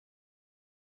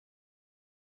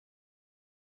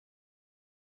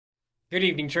Good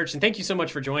evening, church, and thank you so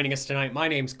much for joining us tonight. My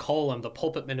name's Cole. I'm the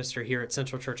pulpit minister here at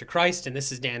Central Church of Christ, and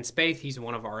this is Dan Spaeth. He's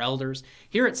one of our elders.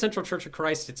 Here at Central Church of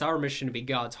Christ, it's our mission to be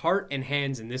God's heart and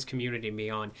hands in this community and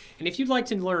beyond. And if you'd like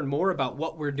to learn more about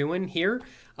what we're doing here,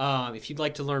 if you'd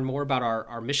like to learn more about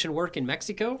our mission work in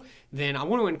Mexico, then I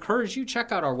want to encourage you,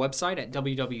 check out our website at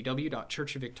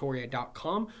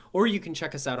www.churchofvictoria.com, or you can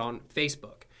check us out on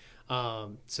Facebook.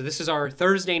 So this is our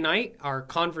Thursday night, our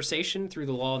conversation through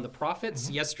the law and the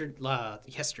prophets.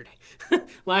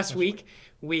 Last week,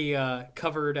 we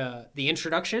covered the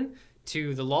introduction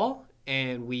to the law,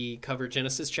 and we covered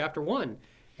Genesis chapter 1.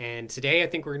 And today, I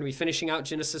think we're going to be finishing out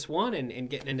Genesis 1 and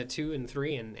getting into 2 and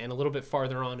 3 and a little bit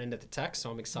farther on into the text, so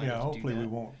I'm excited to do that. Hopefully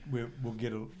we'll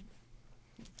get a...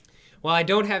 Well, I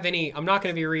don't have any. I'm not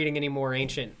going to be reading any more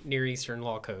ancient Near Eastern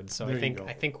law codes, so I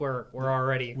think we're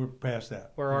already past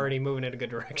that. We're already moving in a good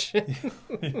direction.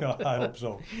 Yeah, I hope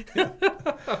so.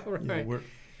 Right.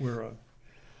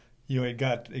 It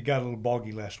got a little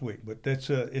boggy last week, but that's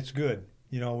it's good.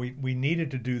 We needed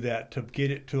to do that to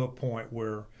get it to a point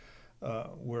where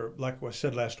like I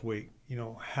said last week,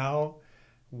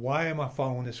 why am I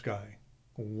following this guy?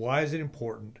 Why is it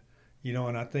important?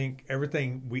 And I think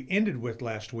everything we ended with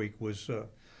last week was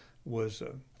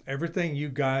everything you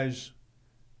guys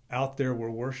out there were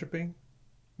worshiping,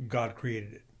 God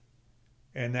created it,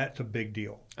 and that's a big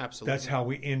deal. Absolutely, that's how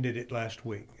we ended it last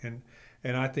week, and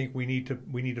I think we need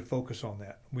to focus on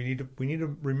that. We need to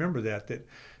remember that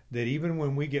even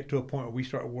when we get to a point where we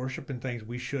start worshiping things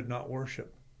we should not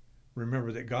worship,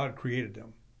 remember that God created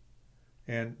them,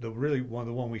 and the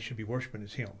one we should be worshiping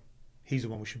is Him. He's the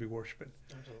one we should be worshiping.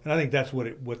 Absolutely. And I think that's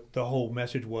what the whole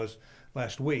message was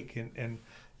last week. And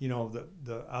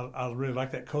I really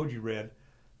like that code you read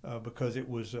because it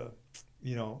was the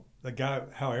guy,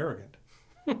 how arrogant.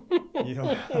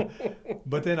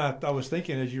 But then I was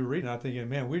thinking as you were reading,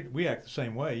 man, we act the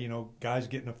same way. Guys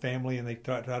get in a family and they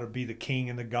try to be the king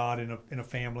and the god in a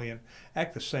family and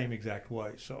act the same exact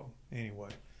way. So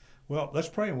anyway, well, let's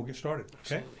pray and we'll get started.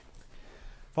 Okay. Absolutely.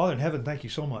 Father in heaven, thank you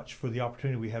so much for the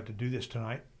opportunity we have to do this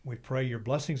tonight. We pray your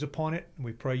blessings upon it, and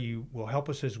we pray you will help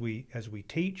us as we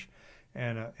teach,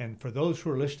 and for those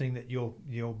who are listening, that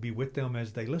you'll be with them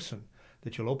as they listen,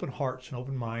 that you'll open hearts and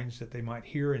open minds, that they might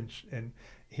hear and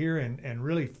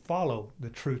really follow the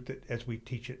truth that as we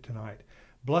teach it tonight.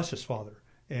 Bless us, Father,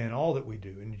 in all that we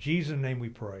do. In Jesus' name we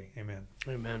pray. Amen.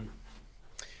 Amen.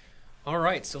 All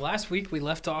right. So last week we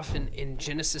left off in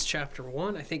Genesis chapter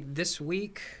 1. I think this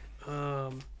week.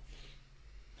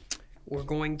 We're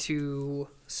going to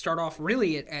start off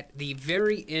really at the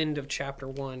very end of chapter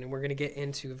 1, and we're going to get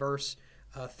into verse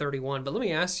 31. But let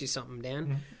me ask you something,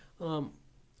 Dan. Mm-hmm.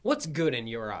 What's good in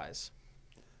your eyes?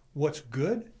 What's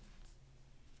good?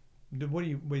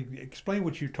 Explain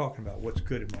what you're talking about. What's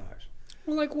good in my eyes?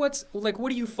 Well, what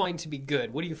do you find to be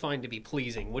good? What do you find to be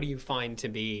pleasing? What do you find to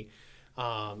be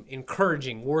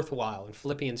encouraging, worthwhile? In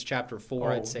Philippians chapter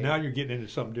 4, I'd say. Now you're getting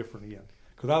into something different again.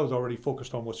 Because I was already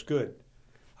focused on what's good.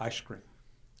 Ice cream.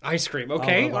 Ice cream.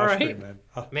 Okay. All right. Cream, man.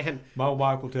 Man. My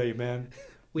wife will tell you, man.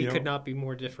 We could not be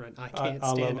more different. I can't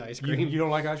stand ice cream. You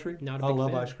don't like ice cream? Not a big fan. I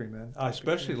love ice cream, man. I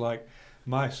especially like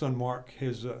my son Mark.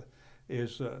 It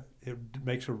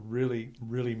makes a really,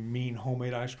 really mean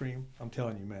homemade ice cream. I'm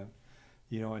telling you, man.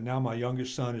 And now my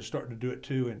youngest son is starting to do it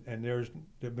too. And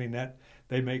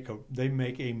they make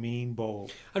a mean bowl.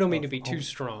 I don't mean to be too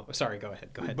strong. Sorry, go ahead.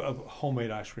 Of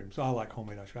homemade ice cream. So I like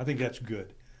homemade ice cream. I think that's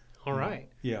good. All right.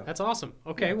 Yeah. That's awesome.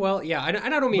 Okay. Well, yeah. And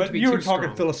I don't mean to be too strong. But you were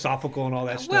talking philosophical and all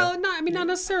that stuff. Well, no, I mean not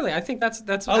necessarily. I think that's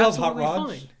I love absolutely hot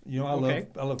rods. fine.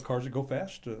 I love cars that go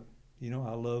fast. I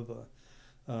love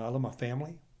my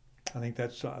family. I think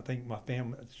my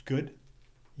family is good.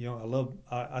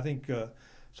 I think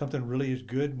something really is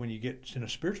good when you get in a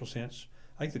spiritual sense.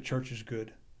 I think the church is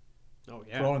good. Oh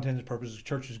yeah. For all intents and purposes, the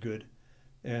church is good,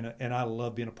 and I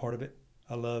love being a part of it.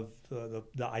 I love the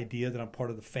idea that I'm part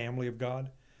of the family of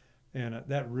God, and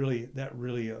that really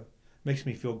makes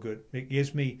me feel good. It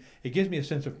gives me a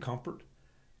sense of comfort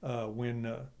when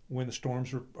the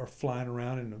storms are flying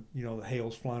around and the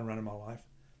hail's flying around in my life.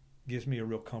 It gives me a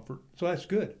real comfort. So that's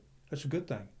good. That's a good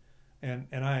thing, and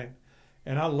I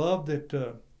love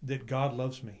that God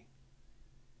loves me.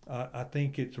 I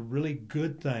think it's a really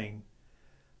good thing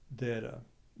that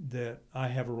I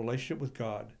have a relationship with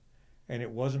God, and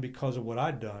it wasn't because of what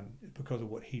I'd done, it's because of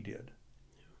what He did.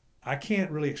 I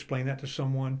can't really explain that to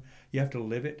someone. You have to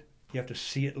live it. You have to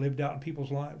see it lived out in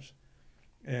people's lives.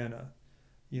 And,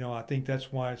 I think that's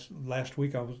why last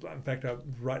week I was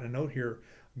writing a note here,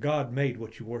 God made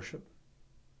what you worship.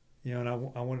 And I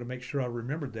wanted to make sure I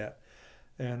remembered that.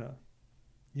 And,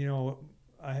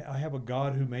 I have a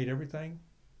God who made everything,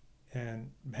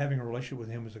 and having a relationship with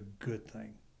Him is a good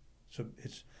thing. So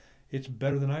it's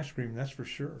better than ice cream, that's for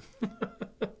sure.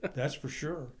 That's for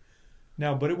sure.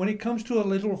 Now, but when it comes to a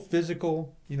little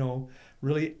physical,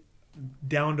 really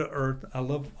down to earth, I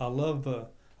love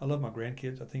my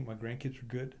grandkids. I think my grandkids are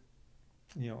good.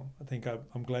 I think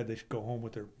I'm glad they should go home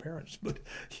with their parents, but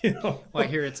Well, I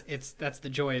hear that's the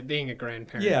joy of being a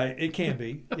grandparent. Yeah, it can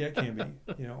be. Yeah, it can be.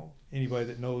 Anybody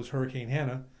that knows Hurricane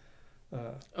Hannah,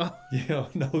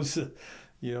 knows,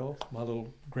 my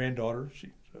little granddaughter.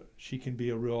 She can be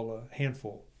a real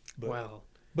handful. But, wow.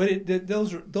 But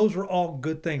those are all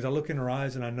good things. I look in her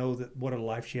eyes and I know that what a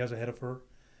life she has ahead of her.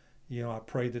 I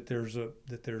pray that there's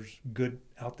good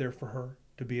out there for her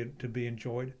to be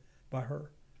enjoyed by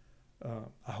her.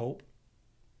 I hope.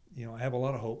 I have a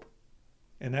lot of hope,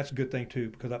 and that's a good thing too,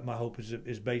 because my hope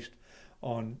is based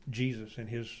on Jesus and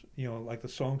His. Like the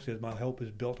song says, my hope is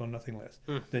built on nothing less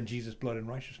than Jesus' blood and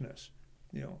righteousness.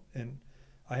 And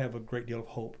I have a great deal of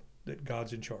hope that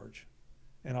God's in charge,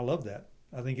 and I love that.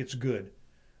 I think it's good.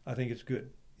 I think having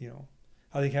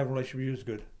a relationship with you is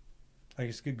good. I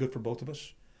think it's good for both of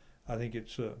us. I think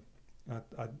it's I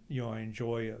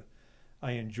enjoy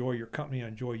your company. I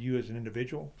enjoy you as an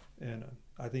individual, and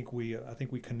I think we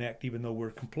connect, even though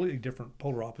we're completely different,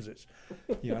 polar opposites.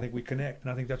 I think we connect,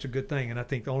 and I think that's a good thing. And I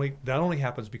think that only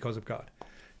happens because of God.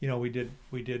 We did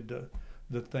the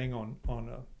thing on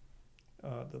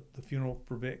the funeral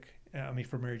for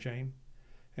for Mary Jane,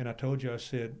 and I told you, I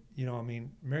said,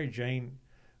 Mary Jane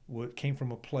came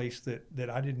from a place that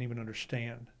I didn't even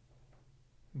understand,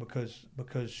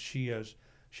 because she has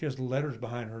letters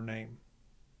behind her name.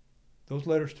 Those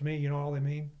letters to me, all they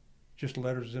mean? Just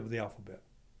letters of the alphabet.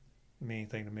 They mean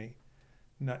anything to me.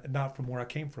 Not from where I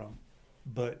came from.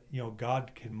 But,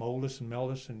 God can mold us and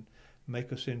meld us and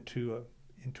make us into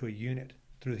a unit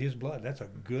through His blood. That's a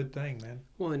good thing, man.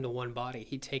 Well, into one body.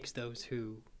 He takes those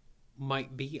who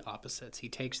might be opposites. He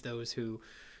takes those who,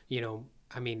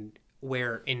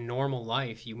 where in normal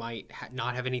life you might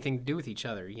not have anything to do with each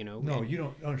other, No, you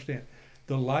don't understand.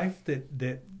 The life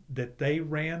that they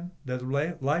ran,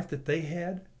 the life that they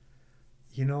had,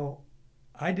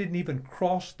 I didn't even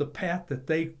cross the path that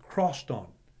they crossed on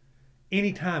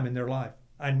any time in their life.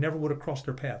 I never would have crossed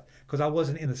their path because I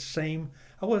wasn't in the same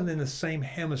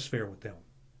hemisphere with them.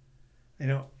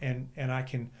 And I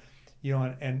can,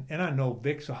 and I know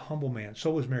Vic's a humble man.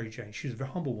 So was Mary Jane. She's a very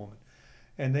humble woman.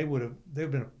 And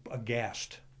they've been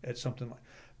aghast at something like,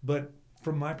 but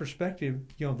from my perspective,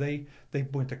 they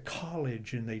went to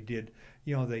college and they did,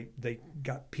 they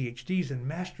got PhDs and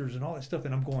masters and all that stuff.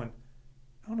 And I'm going,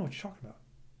 I don't know what you're talking about.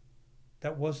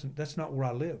 That's not where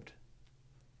I lived.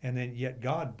 And then yet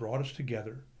God brought us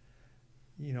together.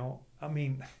 No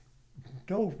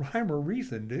rhyme or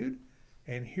reason, dude.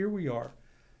 And here we are.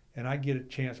 And I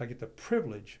get the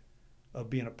privilege of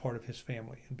being a part of His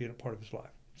family and being a part of His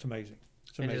life. It's amazing.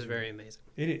 It is very amazing.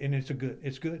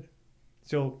 It's good.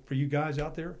 So for you guys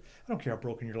out there, I don't care how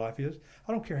broken your life is.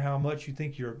 I don't care how much you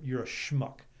think you're a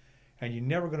schmuck and you're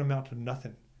never going to amount to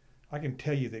nothing. I can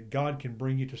tell you that God can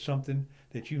bring you to something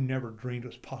that you never dreamed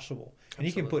was possible. And Absolutely.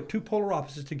 He can put two polar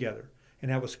opposites together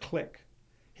and have us click.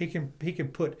 He can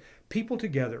put people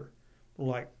together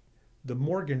like the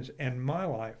Morgans and my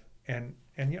life, and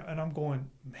I'm going,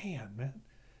 man.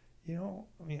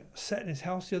 I sat in his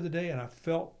house the other day and I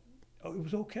felt it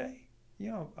was okay.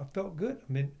 I felt good.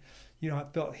 I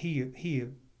felt he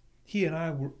and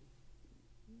I were.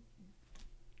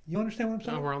 You understand what I'm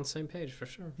saying? No, we're on the same page for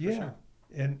sure. Yeah, sure.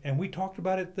 And we talked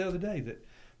about it the other day that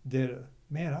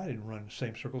man, I didn't run the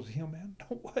same circles as him, man.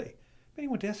 No way. Man, he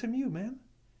went to SMU, man.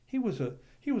 He was a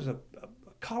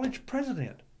college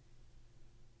president.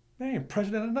 Man, he ain't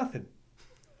president of nothing.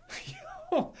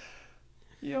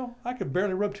 I could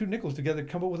barely rub two nickels together to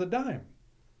come up with a dime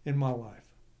in my life.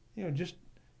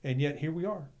 And yet here we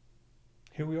are.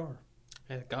 Here we are.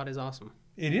 God is awesome.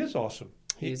 It is awesome.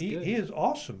 He is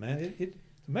awesome, man. It's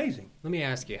amazing. Let me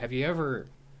ask you: Have you ever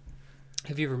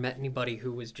met anybody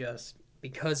who was just,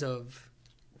 because of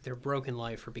their broken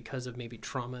life or because of maybe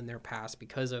trauma in their past,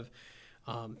 because of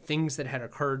things that had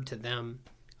occurred to them?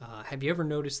 Have you ever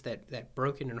noticed that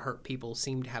broken and hurt people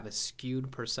seem to have a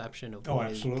skewed perception of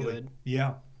what is good?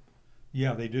 Yeah,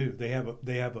 they do. They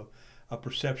have a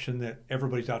perception that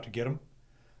everybody's out to get them.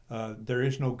 There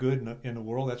is no good in the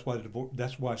world.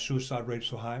 That's why suicide rate is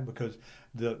so high, because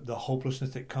the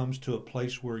hopelessness that comes to a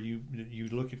place where you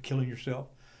look at killing yourself.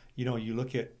 You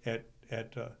look at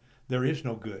there is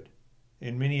no good.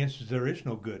 In many instances, there is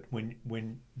no good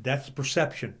when that's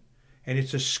perception, and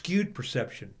it's a skewed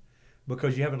perception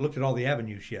because you haven't looked at all the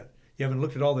avenues yet. You haven't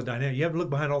looked at all the dynamics. You haven't looked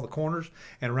behind all the corners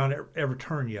and around every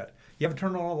turn yet. You haven't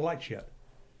turned on all the lights yet.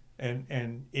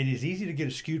 And it is easy to get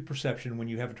a skewed perception when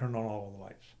you haven't turned on all of the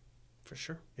lights. For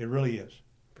sure. It really is.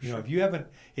 For You know, sure.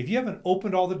 if you haven't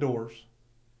opened all the doors,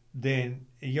 then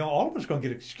all of us are going to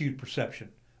get a skewed perception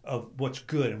of what's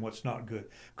good and what's not good,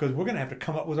 because we're going to have to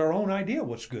come up with our own idea of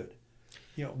what's good.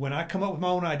 When I come up with my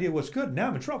own idea of what's good, now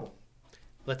I'm in trouble.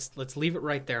 Let's leave it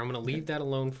right there. I'm going to leave that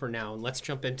alone for now, and let's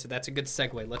jump into, that's a good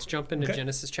segue. Let's jump into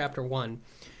Genesis chapter 1.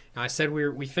 Now, I said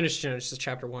we finished Genesis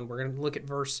chapter 1. We're going to look at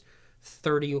verse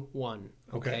 31.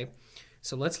 Okay.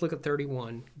 So let's look at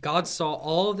 31. God saw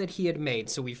all that he had made.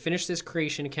 So we finished this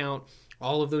creation account.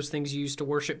 All of those things you used to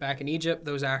worship back in Egypt,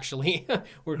 those actually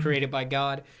were created by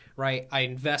God, right? I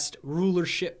invest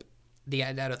rulership,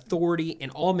 that authority in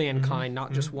all mankind,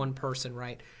 not just one person,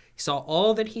 right? He saw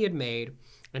all that he had made,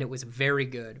 and it was very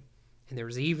good. And there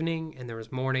was evening, and there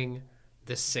was morning,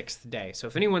 the sixth day. So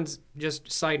if anyone's,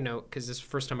 just side note, because this is the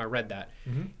first time I read that,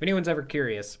 if anyone's ever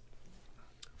curious,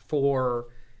 for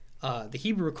the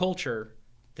Hebrew culture,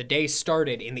 the day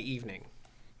started in the evening.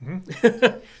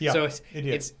 Yeah, So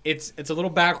it's a little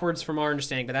backwards from our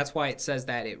understanding, but that's why it says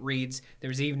that. It reads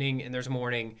there's evening and there's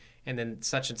morning and then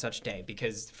such and such day,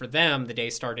 because for them the day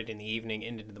started in the evening,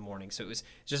 ended in the morning. So it was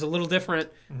just a little different.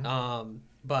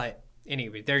 But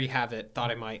anyway, there you have it. Thought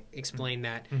I might explain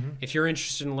that. If you're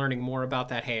interested in learning more about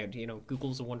that, hey,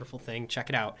 Google's a wonderful thing. Check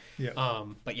it out. Yeah.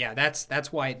 But yeah,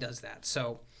 that's why it does that.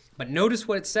 So, but notice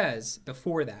what it says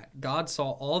before that. God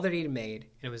saw all that he had made,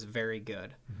 and it was very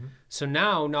good. So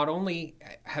now, not only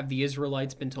have the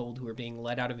Israelites been told, who are being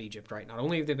led out of Egypt, right? Not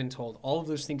only have they been told all of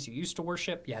those things you used to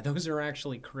worship, yeah, those are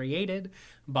actually created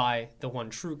by the one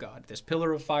true God. This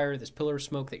pillar of fire, this pillar of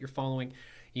smoke that you're following,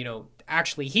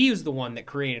 actually he is the one that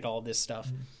created all this stuff.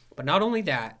 But not only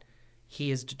that, he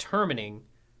is determining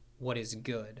what is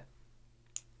good.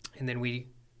 And then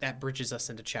that bridges us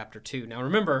into chapter 2. Now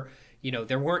remember,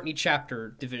 there weren't any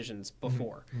chapter divisions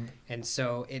before. And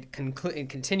so it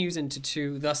continues into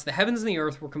 2. Thus the heavens and the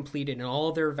earth were completed in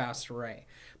all their vast array.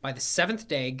 By the seventh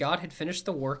day, God had finished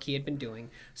the work he had been doing.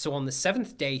 So on the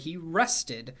seventh day, he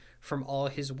rested from all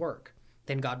his work.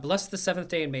 Then God blessed the seventh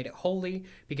day and made it holy,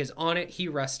 because on it he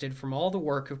rested from all the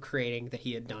work of creating that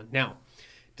he had done. Now,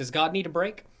 does God need a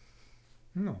break?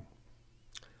 No.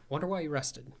 Wonder why he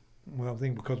rested. Well, I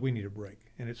think because we need a break,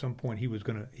 and at some point he was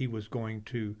going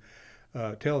to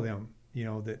tell them,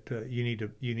 that you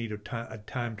need a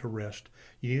time to rest.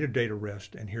 You need a day to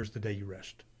rest, and here's the day you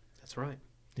rest. That's right.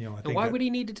 I And think why would he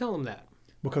need to tell them that?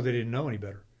 Because they didn't know any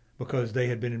better. Because they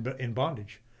had been in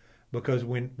bondage. Because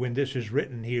when this is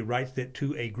written, he writes that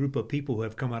to a group of people who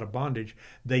have come out of bondage,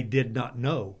 they did not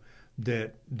know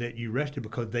that you rested,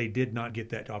 because they did not get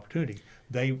that opportunity.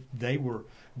 They were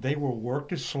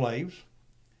worked as slaves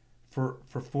for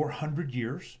 400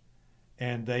 years,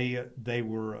 and they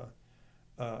were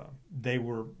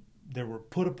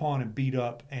put upon and beat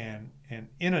up and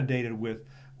inundated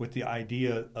with the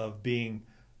idea of being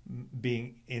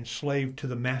enslaved to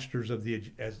the masters of the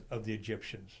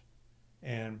Egyptians.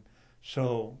 And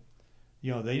so,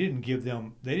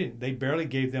 they barely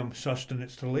gave them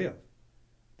sustenance to live.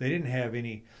 They didn't have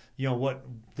any,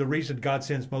 the reason God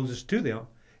sends Moses to them,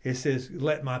 it says,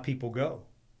 let my people go.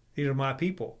 These are my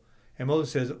people. And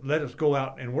Moses says, let us go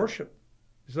out and worship.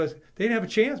 So they didn't have a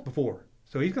chance before.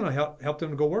 So he's going to help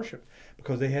them to go worship,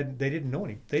 because they didn't know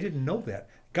him. They didn't know that.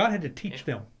 God had to teach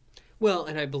them. Well,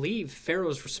 and I believe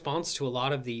Pharaoh's response to a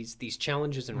lot of these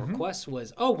challenges and requests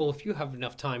was, oh, well, if you have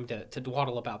enough time to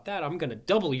dawdle about that, I'm going to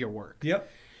double your work. Yep.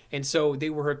 And so they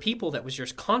were a people that was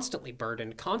just constantly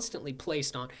burdened, constantly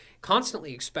placed on,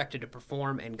 constantly expected to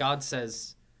perform. And God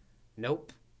says,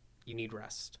 nope, you need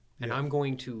rest. And I'm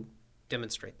going to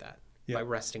demonstrate that by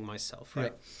resting myself,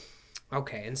 right?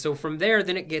 Okay, and so from there,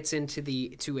 then it gets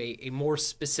into a more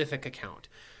specific account.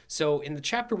 So in the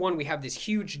chapter 1, we have this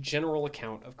huge general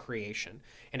account of creation,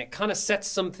 and it kind of sets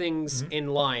some things in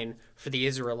line for the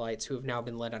Israelites who have now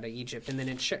been led out of Egypt. And then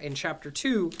in chapter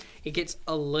 2, it gets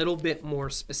a little bit more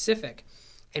specific,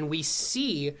 and we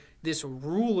see this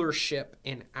rulership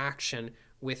in action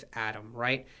with Adam,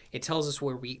 right? It tells us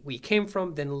where we came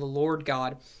from, then the Lord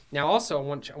God. Now also, I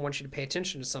want you to pay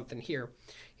attention to something here.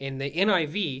 In the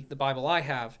NIV, the Bible I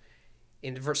have,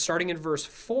 starting in verse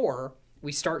 4,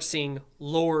 we start seeing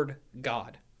Lord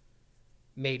God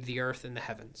made the earth and the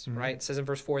heavens, right? It says in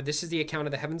verse 4, this is the account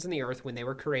of the heavens and the earth when they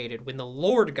were created, when the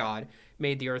Lord God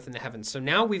made the earth and the heavens. So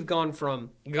now we've gone from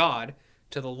God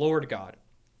to the Lord God.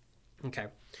 Okay.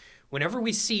 Whenever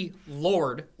we see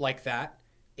Lord like that,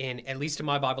 at least in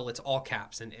my Bible, it's all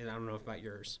caps, and I don't know about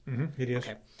yours. It is.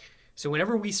 Okay. So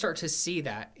whenever we start to see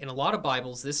that, in a lot of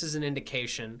Bibles, this is an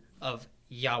indication of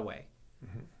Yahweh.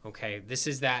 Okay. This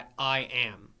is that I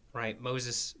am. right?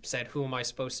 Moses said, who am I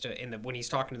supposed to, when he's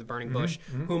talking to the burning bush,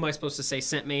 who am I supposed to say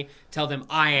sent me? Tell them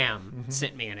I am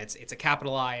sent me. And it's a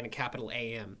capital I and a capital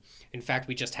A-M. In fact,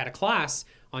 we just had a class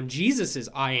on Jesus's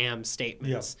I am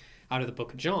statements out of the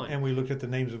book of John. And we looked at the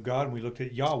names of God, and we looked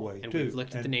at Yahweh, and too. We've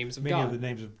looked at the names of many God. of the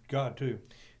names of God, too.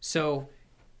 So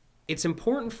it's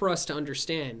important for us to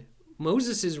understand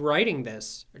Moses is writing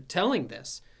this, or telling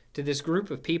this, to this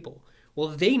group of people. Well,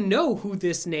 they know who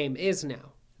this name is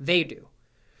now. They do.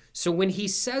 So when he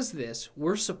says this,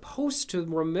 we're supposed to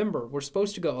remember, we're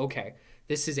supposed to go, okay,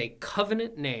 this is a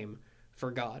covenant name for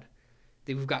God.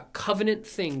 We've got covenant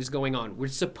things going on. We're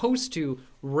supposed to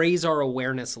raise our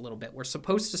awareness a little bit. We're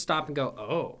supposed to stop and go,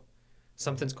 oh,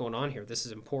 something's going on here. This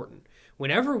is important.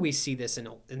 Whenever we see this in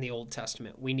the Old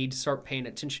Testament, we need to start paying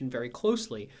attention very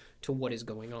closely to what is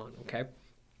going on, okay?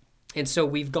 And so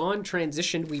we've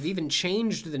transitioned, we've even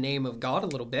changed the name of God a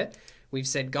little bit. We've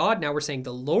said God, now we're saying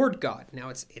the Lord God. Now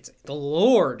it's the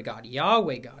Lord God,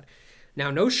 Yahweh God. Now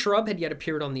no shrub had yet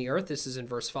appeared on the earth, this is in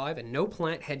verse 5, and no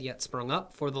plant had yet sprung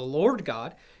up, for the Lord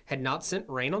God had not sent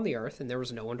rain on the earth, and there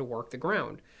was no one to work the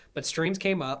ground. But streams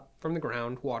came up from the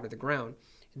ground, watered the ground.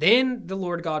 Then the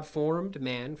Lord God formed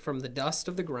man from the dust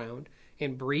of the ground,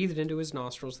 and breathed into his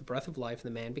nostrils the breath of life,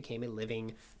 and the man became a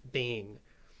living being.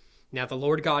 Now the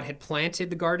Lord God had planted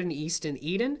the garden east in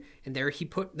Eden, and there he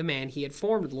put the man he had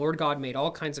formed. The Lord God made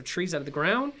all kinds of trees out of the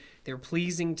ground. They were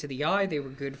pleasing to the eye. They were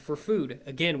good for food.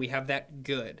 Again, we have that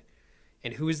good.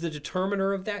 And who is the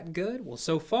determiner of that good? Well,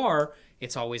 so far,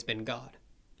 it's always been God,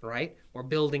 right? We're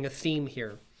building a theme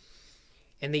here.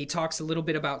 And he talks a little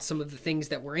bit about some of the things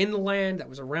that were in the land, that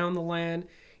was around the land.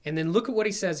 And then look at what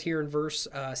he says here in verse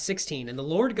 16. And the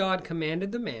Lord God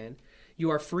commanded the man, you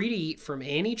are free to eat from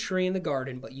any tree in the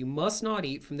garden, but you must not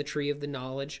eat from the tree of the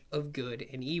knowledge of good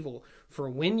and evil. For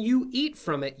when you eat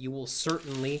from it, you will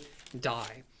certainly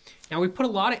die. Now, we put a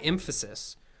lot of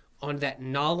emphasis on that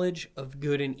knowledge of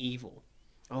good and evil.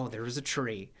 Oh, there was a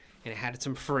tree, and it had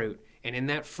some fruit, and in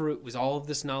that fruit was all of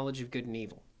this knowledge of good and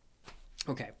evil.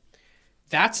 Okay,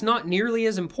 that's not nearly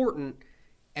as important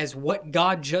as what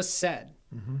God just said.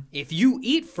 If you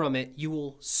eat from it, you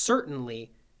will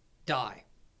certainly die.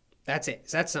 That's it.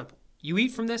 It's that simple. You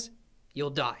eat from this, you'll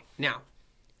die. Now,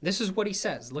 this is what he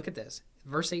says. Look at this.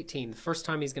 Verse 18, the first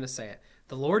time he's going to say it.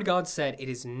 The Lord God said, it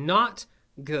is not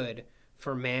good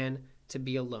for man to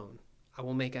be alone. I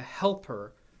will make a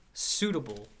helper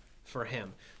suitable for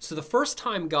him. So the first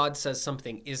time God says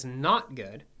something is not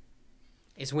good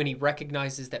is when he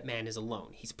recognizes that man is alone.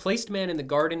 He's placed man in the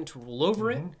garden to rule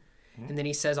over it, and then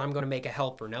he says, I'm going to make a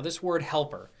helper. Now, this word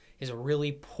helper is a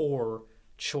really poor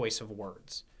choice of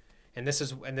words. And this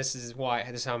is how I'm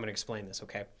going to explain this,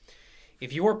 okay?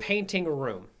 If you're painting a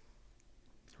room,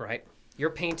 right? You're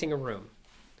painting a room.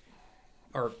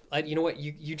 Or you know what?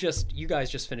 You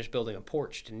guys just finished building a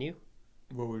porch, didn't you?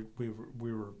 Well,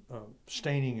 we were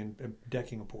staining and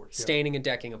decking a porch. Staining and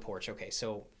decking a porch. Okay,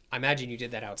 so I imagine you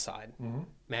did that outside.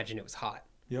 Imagine it was hot.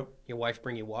 Yep. Your wife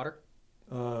bring you water?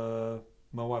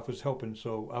 My wife was helping,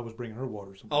 so I was bringing her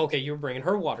water sometimes. Oh, okay, you were bringing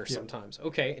her water sometimes.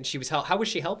 Okay, and she was how was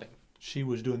she helping? She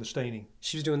was doing the staining.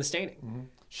 She was doing the staining.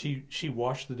 She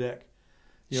washed the deck.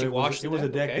 It was a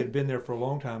deck that had been there for a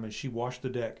long time, and she washed the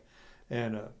deck.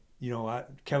 And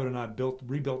Kevin and I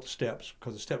rebuilt the steps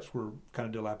because the steps were kind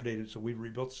of dilapidated, so we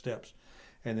rebuilt the steps,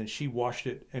 and then she washed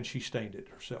it and she stained it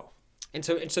herself. And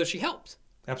so she helped.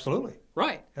 Absolutely.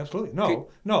 Right. Absolutely.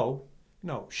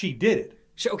 No. She did it.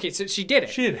 Okay, so she did it.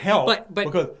 She didn't help, but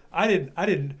because I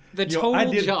didn't. The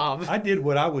total job. I did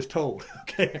what I was told.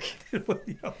 Okay.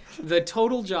 The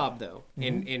total job, though,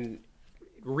 in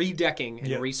redecking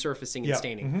and resurfacing and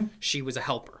staining, she was a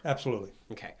helper. Absolutely.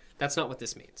 Okay, that's not what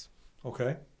this means.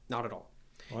 Okay. Not at all.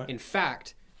 What? In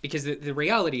fact, because the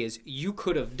reality is, you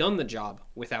could have done the job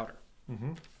without her.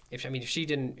 If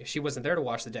she wasn't there to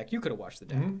wash the deck, you could have washed the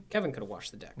deck. Kevin could have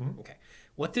washed the deck. Okay.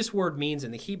 What this word means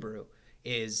in the Hebrew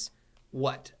is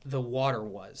what the water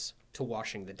was to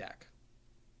washing the deck.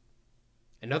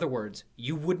 In other words,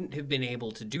 you wouldn't have been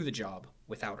able to do the job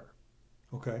without her.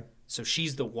 Okay. So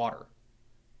she's the water.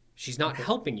 She's not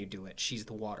helping you do it. She's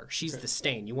the water. She's the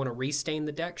stain. You want to restain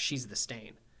the deck? She's the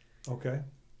stain. Okay.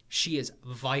 She is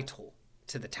vital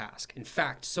to the task. In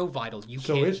fact, so vital you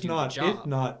so can't it's do not, the job. It's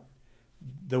not.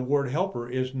 The word helper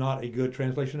is not a good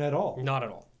translation at all. Not at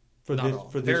all. For not this, at all.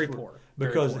 for Very this poor.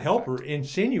 Because Very poor, helper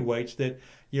insinuates that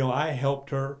I helped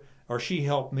her, or she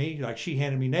helped me, like she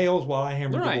handed me nails while I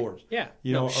hammered the boards. Yeah.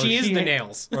 She is the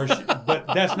nails. But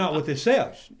that's not what this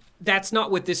says. That's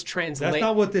not what this translates. That's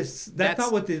not what this. That's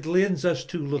not what it lends us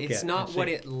to look at. It's not what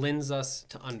it lends us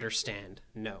to understand.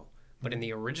 No, but in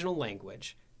the original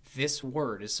language, this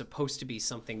word is supposed to be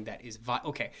something that is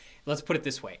okay, let's put it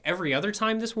this way. Every other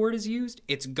time this word is used,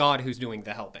 it's God who's doing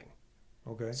the helping.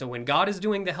 Okay. So when God is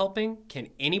doing the helping, can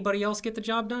anybody else get the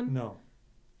job done?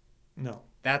 No.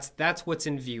 That's what's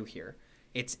in view here.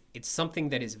 It's something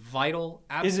that is vital,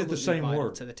 absolutely Is it the same vital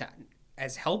word? to the task.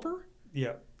 As helper?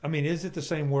 Yeah. I mean, is it the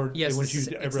same word? Yes, when used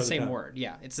it's every the other same time? word.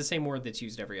 Yeah, it's the same word that's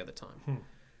used every other time.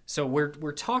 So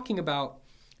we're talking about,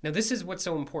 now this is what's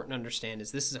so important to understand,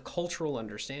 is this is a cultural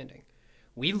understanding.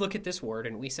 We look at this word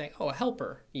and we say, oh, a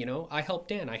helper. You know, I helped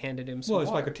Dan. I handed him some Well,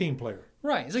 it's water. like a team player.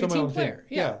 Right, it's like Someone a on team the team. player.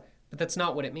 Yeah. Yeah. But that's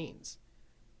not what it means.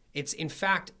 It's, in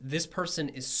fact, this person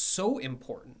is so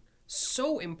important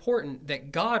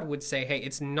that God would say, hey,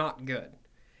 it's not good.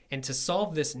 And to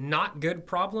solve this not good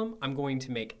problem, I'm going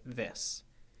to make this.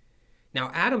 Now,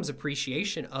 Adam's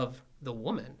appreciation of the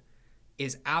woman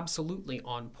is absolutely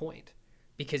on point.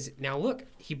 Because now look,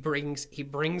 he brings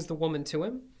the woman to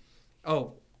him.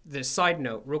 Oh, the side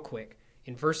note, real quick.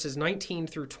 In verses 19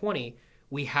 through 20,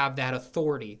 we have that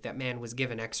authority that man was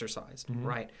given exercised,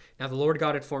 right? Now the Lord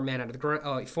God had formed man out of the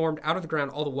ground. He formed out of the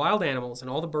ground all the wild animals and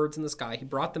all the birds in the sky. He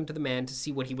brought them to the man to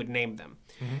see what he would name them.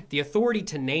 The authority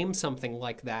to name something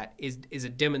like that is a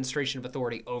demonstration of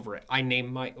authority over it. I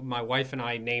named my wife and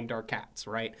I named our cats,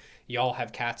 right? Y'all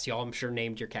have cats. Y'all, I'm sure,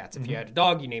 named your cats. If you had a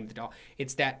dog, you named the dog.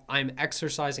 It's that I'm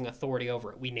exercising authority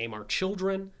over it. We name our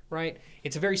children, right?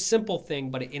 It's a very simple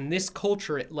thing, but in this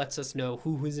culture, it lets us know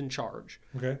who is in charge,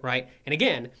 Okay. right? And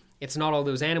again, it's not all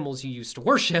those animals you used to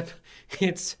worship.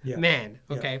 It's man,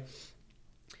 okay?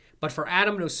 But for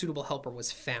Adam, no suitable helper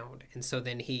was found. And so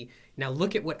then now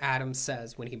look at what Adam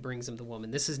says when he brings him the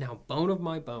woman. This is now bone of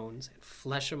my bones and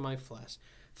flesh of my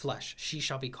flesh. She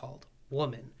shall be called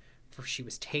woman, for she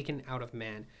was taken out of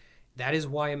man. That is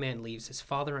why a man leaves his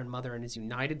father and mother and is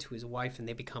united to his wife, and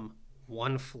they become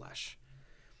one flesh.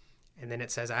 And then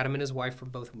it says Adam and his wife were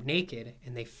both naked,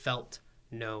 and they felt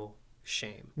no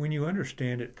shame. When you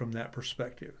understand it from that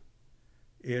perspective,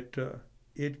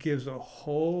 it gives a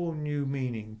whole new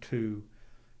meaning to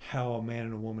how a man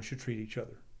and a woman should treat each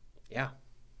other. Yeah.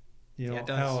 You know, Yeah, it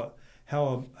does.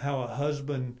 how a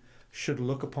husband should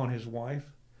look upon his wife,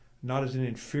 not as an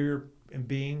inferior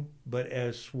being, but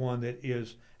as one that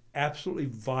is absolutely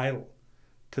vital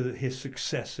to his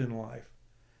success in life,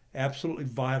 absolutely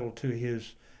vital to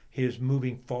his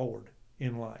moving forward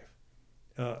in life.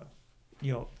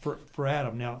 You know, for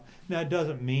Adam. Now it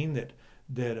doesn't mean that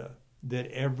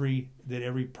every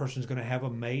person's going to have a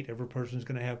mate, every person's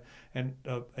going to have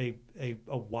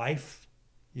a wife.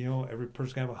 You know, every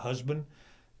person's going to have a husband.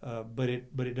 But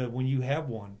it does, when you have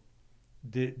one,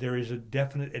 there is a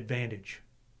definite advantage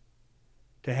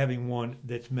to having one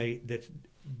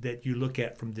that you look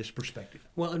at from this perspective.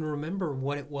 Well, and remember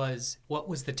what was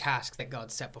the task that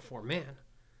God set before man?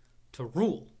 To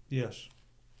rule. Yes.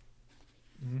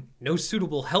 Mm-hmm. No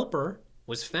suitable helper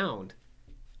was found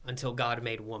until God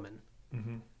made woman.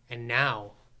 Mm-hmm. And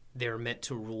now they're meant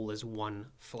to rule as one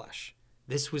flesh.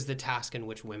 This was the task in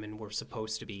which women were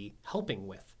supposed to be helping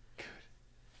with.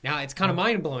 Now, it's kind of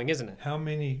mind-blowing, isn't it? How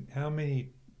many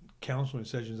counseling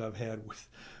sessions I've had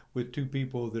with two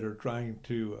people that are trying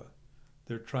to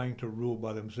rule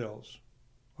by themselves,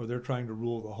 or they're trying to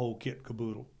rule the whole kit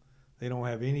caboodle. They don't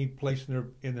have any place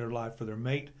in their life for their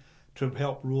mate to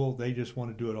help rule. They just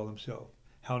want to do it all themselves.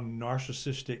 How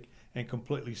narcissistic and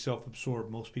completely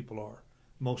self-absorbed most people are.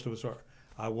 Most of us are.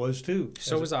 I was too.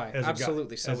 So was I.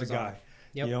 Absolutely. So was I. As a guy.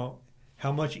 Yep. You know,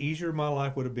 how much easier my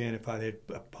life would have been if I had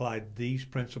applied these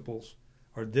principles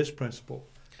or this principle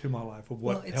to my life of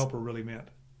what helper really meant.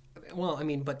 Well, I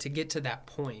mean, but to get to that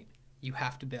point, you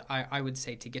have to be, I would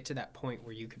say to get to that point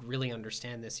where you could really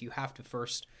understand this, you have to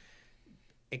first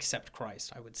accept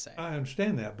Christ, I would say. I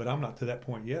understand that, but I'm not to that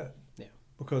point yet. Yeah.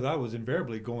 Because I was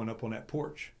invariably going up on that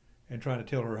porch and trying to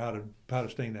tell her how to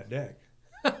stain that deck.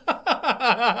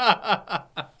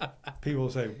 People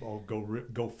say, "Oh,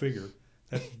 go figure."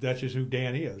 That's just who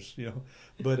Dan is, you know.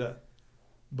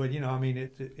 But you know, I mean,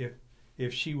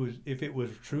 if it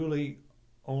was truly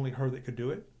only her that could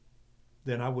do it,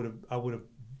 then I would have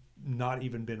not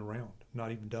even been around,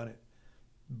 not even done it.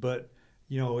 But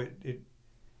you know,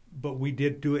 but we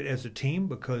did do it as a team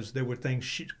because there were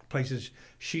places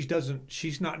she's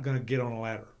not going to get on a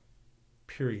ladder,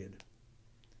 period.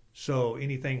 So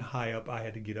anything high up, I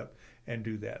had to get up and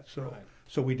do that.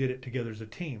 So we did it together as a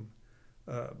team.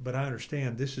 But I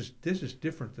understand this is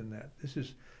different than that. This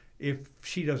is, if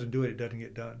she doesn't do it, it doesn't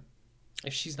get done.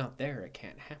 If she's not there, it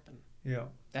can't happen. Yeah.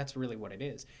 That's really what it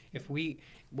is.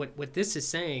 What this is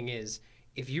saying is,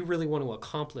 if you really want to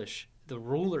accomplish the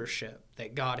rulership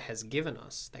that God has given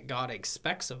us, that God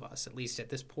expects of us, at least at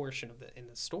this portion in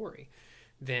the story,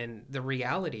 then the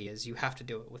reality is you have to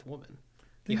do it with woman.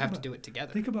 You have to do it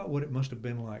together. Think about what it must have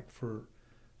been like for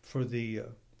the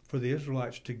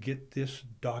Israelites to get this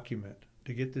document,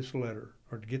 to get this letter,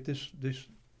 or to get this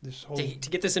whole to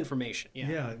get this information.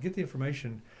 Yeah, get the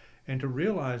information, and to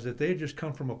realize that they had just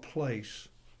come from a place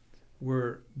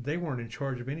where they weren't in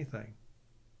charge of anything.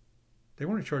 They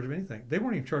weren't in charge of anything. They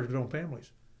weren't even in charge of their own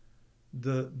families.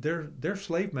 Their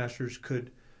slave masters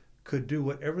could do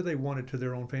whatever they wanted to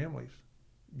their own families,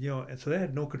 and so they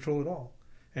had no control at all.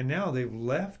 And now they've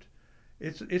left.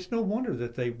 It's no wonder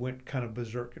that they went kind of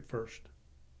berserk at first,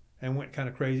 and went kind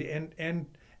of crazy,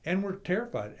 and were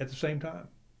terrified at the same time.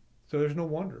 So there's no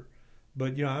wonder.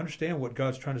 But I understand what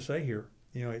God's trying to say here.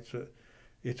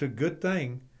 It's a good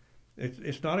thing.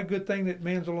 It's not a good thing that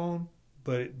man's alone,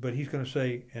 but He's going to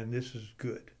say, and this is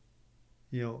good.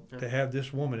 To have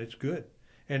this woman, it's good.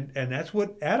 And that's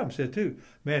what Adam said too.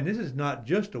 Man, this is not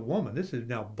just a woman. This is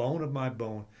now bone of my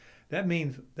bone. That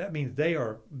means they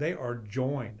are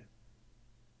joined.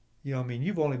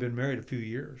 You've only been married a few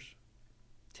years.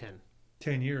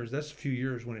 10 years. That's a few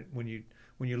years when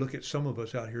you look at some of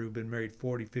us out here who've been married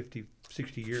 40, 50,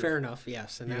 60 years. Fair enough,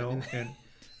 yes. And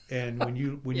and when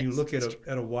you Yes, look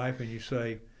at a wife and you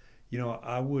say,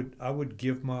 I would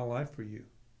give my life for you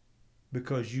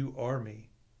because you are me.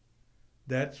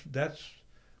 That's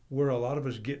where a lot of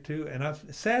us get to, and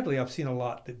I've seen a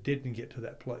lot that didn't get to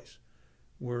that place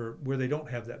where they don't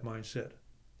have that mindset,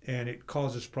 and it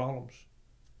causes problems.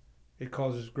 It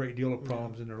causes a great deal of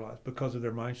problems in their lives because of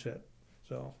their mindset.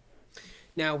 So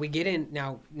now we get in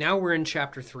now we're in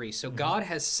chapter 3. So God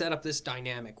has set up this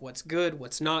dynamic, what's good,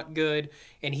 what's not good,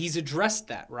 and He's addressed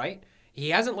that, right? He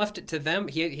hasn't left it to them.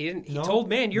 He told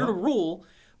man, you're to rule,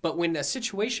 but when a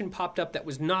situation popped up that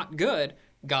was not good,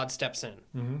 God steps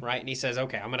in, right? And He says,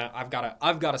 okay, I've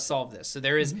got to solve this. So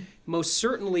there is most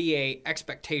certainly a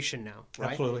expectation now,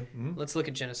 right? Absolutely. Let's look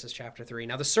at Genesis chapter 3.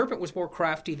 Now the serpent was more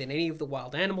crafty than any of the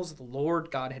wild animals that the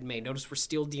Lord God had made. Notice we're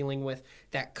still dealing with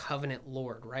that covenant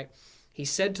Lord, right? He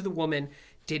said to the woman,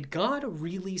 did God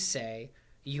really say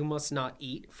you must not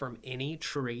eat from any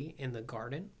tree in the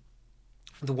garden?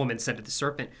 The woman said to the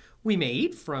serpent, we may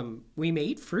eat fruit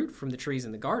from the trees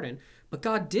in the garden, but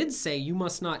God did say you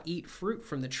must not eat fruit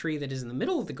from the tree that is in the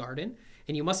middle of the garden,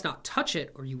 and you must not touch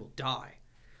it or you will die.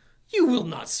 You will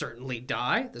not certainly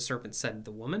die, the serpent said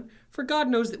to the woman, for God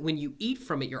knows that when you eat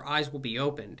from it, your eyes will be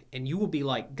opened, and you will be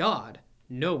like God,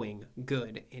 knowing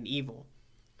good and evil.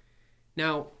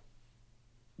 Now,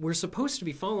 we're supposed to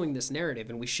be following this narrative,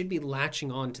 and we should be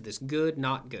latching on to this good,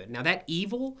 not good. Now, that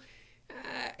evil,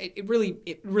 it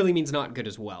really means not good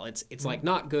as well. It's like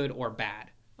not good or bad.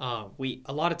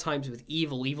 A lot of times with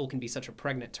evil can be such a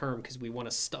pregnant term because we want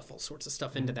to stuff all sorts of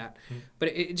stuff into that. But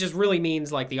it just really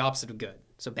means like the opposite of good,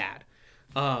 so bad.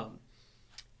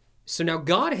 So now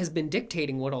God has been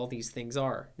dictating what all these things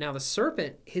are. Now the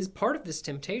serpent, his part of this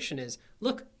temptation is,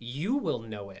 look, you will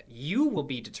know it. You will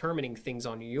be determining things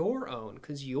on your own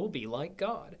because you'll be like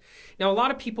God. Now a lot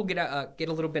of people get a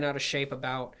little bit out of shape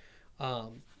about,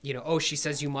 she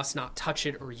says you must not touch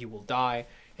it or you will die.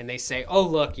 And they say, oh,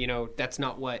 look, that's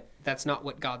not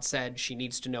what God said. She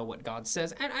needs to know what God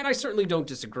says. And I certainly don't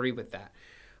disagree with that.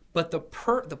 But the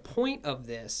point of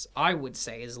this, I would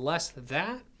say, is less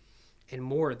that and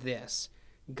more this.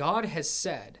 God has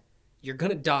said, you're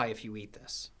going to die if you eat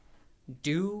this.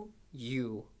 Do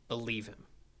you believe Him?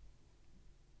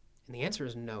 And the answer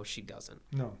is no, she doesn't.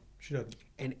 No, she doesn't.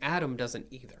 And Adam doesn't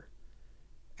either.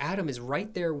 Adam is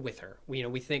right there with her.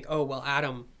 We think, oh, well,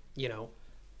 Adam,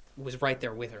 was right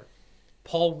there with her.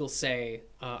 Paul will say,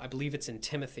 I believe it's in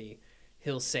Timothy,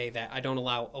 he'll say that I don't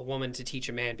allow a woman to teach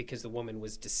a man because the woman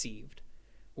was deceived.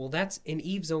 Well, that's in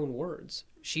Eve's own words.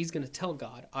 She's going to tell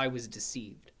God, I was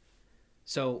deceived.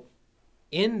 So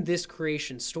in this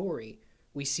creation story,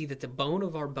 we see that the bone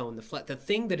of our bone, the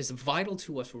thing that is vital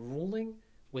to us ruling,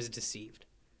 was deceived.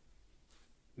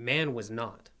 Man was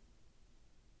not.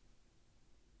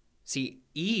 See,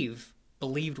 Eve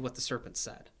believed what the serpent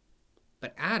said.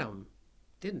 But Adam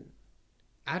didn't.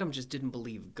 Adam just didn't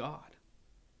believe God.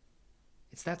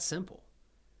 It's that simple.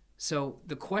 So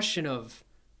the question of,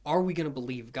 are we going to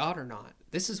believe God or not?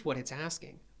 This is what it's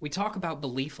asking. We talk about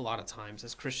belief a lot of times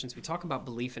as Christians. We talk about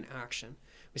belief in action.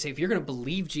 We say, if you're going to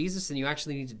believe Jesus, then you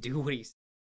actually need to do what He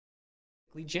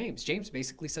said. James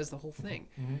basically says the whole thing.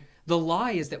 The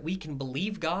lie is that we can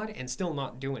believe God and still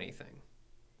not do anything.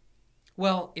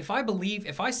 Well, if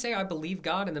I say I believe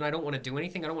God and then I don't want to do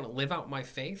anything, I don't want to live out my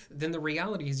faith, then the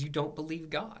reality is you don't believe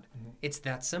God. It's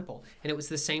that simple. And it was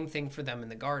the same thing for them in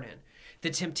the garden. The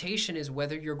temptation is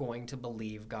whether you're going to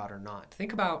believe God or not.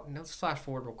 Let's flash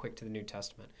forward real quick to the New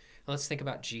Testament. Let's think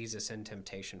about Jesus in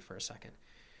temptation for a second.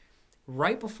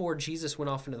 right before Jesus went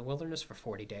off into the wilderness for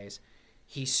 40 days,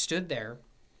 he stood there.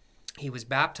 He was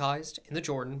baptized in the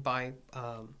Jordan by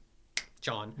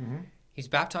John. Mm-hmm. He's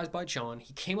baptized by John.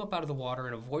 He came up out of the water,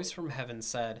 and a voice from heaven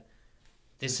said,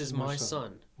 "This is my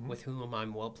son, with whom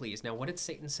I'm well pleased." Now, what did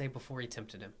Satan say before he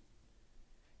tempted him?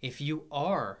 If you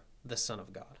are the Son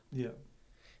of God. Yeah.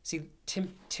 See,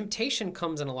 temptation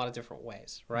comes in a lot of different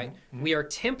ways, right? Mm-hmm. We are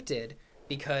tempted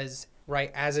because,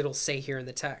 right, as it'll say here in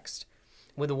the text,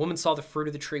 when the woman saw the fruit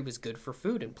of the tree was good for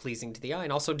food and pleasing to the eye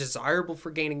and also desirable for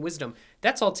gaining wisdom,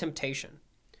 that's all temptation.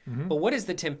 Mm-hmm. But what is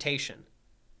the temptation?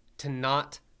 To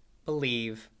not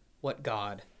believe what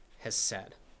God has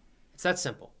said. It's that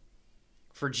simple.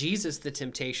 For Jesus, the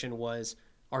temptation was,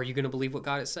 are you going to believe what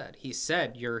God has said? He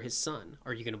said, you're his son.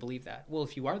 Are you going to believe that? Well,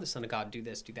 if you are the son of God, do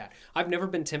this, do that. I've never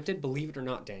been tempted, believe it or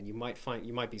not, Dan. You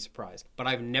might be surprised, but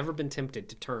I've never been tempted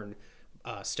to turn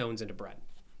stones into bread.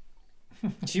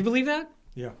 Do you believe that?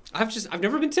 Yeah. I've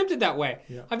never been tempted that way.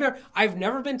 Yeah. I've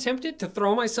never been tempted to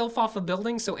throw myself off a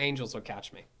building so angels will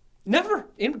catch me. Never.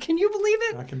 Can you believe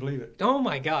it? I can believe it. Oh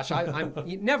my gosh, I'm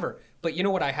never. But you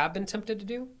know what I have been tempted to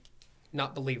do?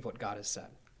 Not believe what God has said.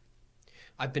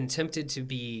 I've been tempted to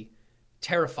be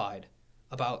terrified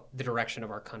about the direction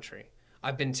of our country.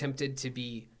 I've been tempted to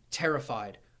be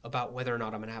terrified about whether or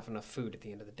not I'm going to have enough food at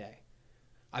the end of the day.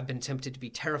 I've been tempted to be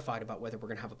terrified about whether we're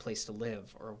going to have a place to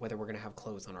live or whether we're going to have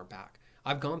clothes on our back.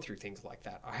 I've gone through things like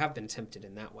that. I have been tempted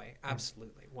in that way.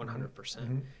 Absolutely. 100%. Mm-hmm.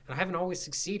 And I haven't always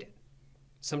succeeded.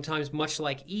 Sometimes, much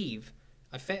like Eve,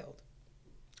 I failed.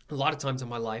 A lot of times in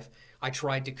my life, I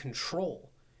tried to control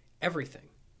everything.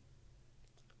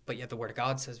 But yet the Word of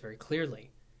God says very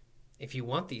clearly, if you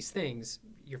want these things,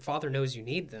 your Father knows you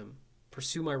need them.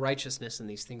 Pursue my righteousness and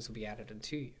these things will be added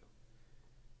unto you.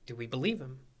 Do we believe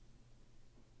him?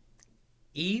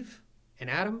 Eve and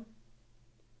Adam,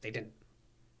 they didn't.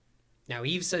 Now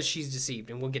Eve says she's deceived,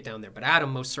 and we'll get down there, but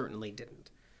Adam most certainly didn't.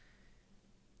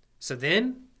 So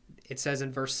then it says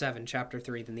in verse 7, chapter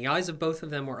 3, then the eyes of both of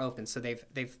them were open. So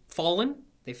they've fallen,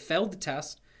 they've failed the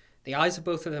test. The eyes of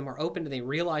both of them are opened, and they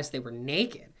realized they were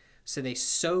naked. So they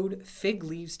sewed fig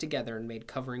leaves together and made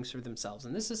coverings for themselves.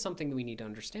 And this is something that we need to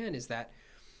understand, is that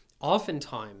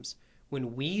oftentimes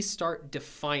when we start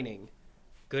defining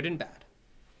good and bad,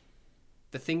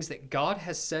 the things that God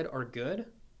has said are good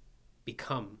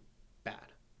become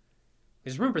bad.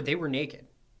 Because remember, they were naked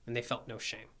and they felt no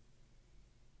shame.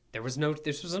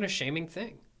 This wasn't a shaming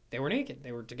thing. They were naked.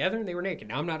 They were together and they were naked.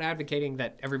 Now, I'm not advocating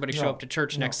that everybody show up to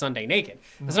church next Sunday naked.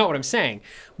 That's not what I'm saying.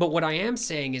 But what I am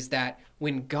saying is that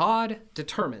when God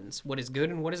determines what is good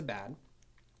and what is bad,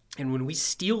 and when we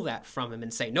steal that from him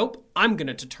and say, nope, I'm going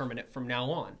to determine it from now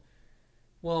on,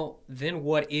 well, then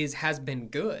what has been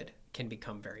good can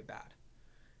become very bad.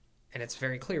 And it's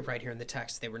very clear right here in the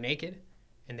text. They were naked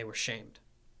and they were shamed,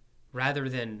 rather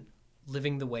than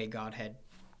living the way God had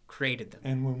created them.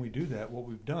 And when we do that, what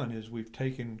we've done is we've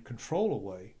taken control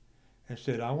away and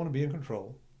said, I want to be in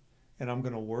control, and I'm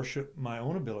going to worship my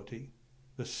own ability.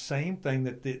 The same thing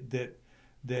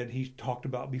that he talked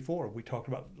about before. We talked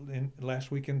about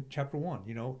last week in chapter 1.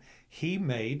 You know, he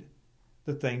made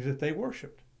the things that they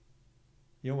worshipped.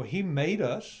 You know, he made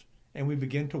us, and we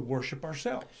begin to worship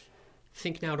ourselves.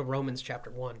 Think now to Romans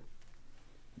chapter 1.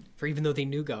 For even though they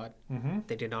knew God,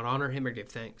 they did not honor him or give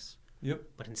thanks. Yep.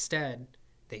 But instead,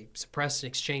 they suppressed and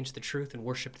exchanged the truth and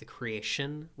worshipped the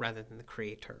creation rather than the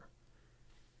creator.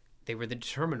 They were the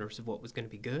determiners of what was going to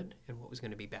be good and what was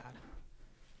going to be bad.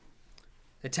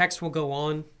 The text will go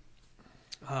on.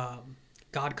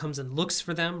 God comes and looks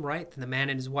for them, right? And the man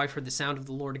and his wife heard the sound of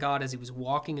the Lord God as he was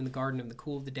walking in the garden in the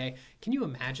cool of the day. Can you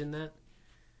imagine that?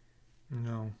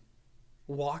 No.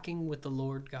 Walking with the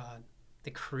Lord God,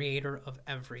 the creator of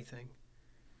everything.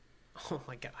 Oh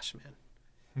my gosh,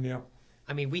 man. Yeah.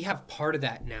 I mean, we have part of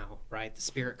that now, right? The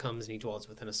Spirit comes and he dwells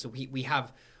within us. So we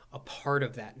have a part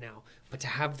of that now. But to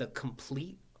have the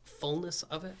complete fullness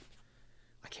of it,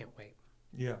 I can't wait.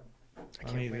 Yeah. I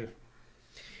can't wait.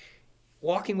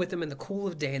 Walking with them in the cool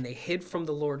of day, and they hid from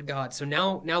the Lord God. So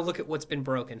now look at what's been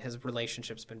broken. His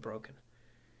relationship's been broken.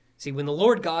 See, when the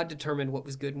Lord God determined what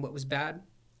was good and what was bad,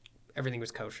 everything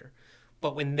was kosher.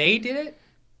 But when they did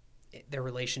it, their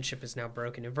relationship is now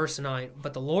broken. In verse 9,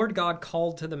 but the Lord God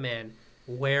called to the man,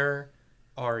 where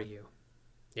are you?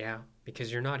 Yeah,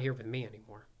 because you're not here with me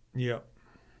anymore. Yeah.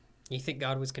 You think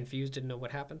God was confused, didn't know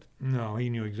what happened? No, he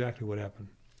knew exactly what happened.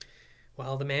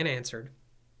 Well, the man answered,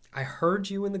 I heard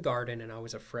you in the garden, and I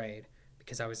was afraid,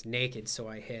 because I was naked, so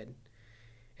I hid.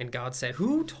 And God said,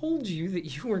 who told you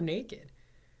that you were naked?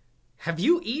 Have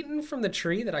you eaten from the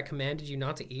tree that I commanded you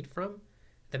not to eat from?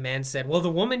 The man said, well, the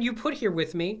woman you put here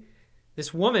with me,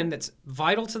 This woman that's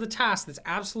vital to the task, that's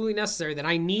absolutely necessary, that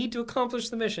I need to accomplish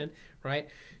the mission, right?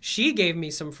 She gave me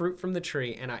some fruit from the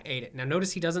tree and I ate it. Now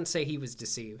notice he doesn't say he was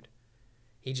deceived.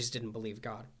 He just didn't believe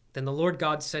God. Then the Lord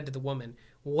God said to the woman,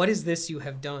 "What is this you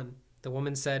have done?" The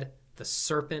woman said, "The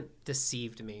serpent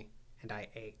deceived me and I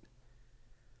ate."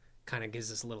 Kind of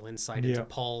gives us a little insight into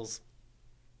Paul's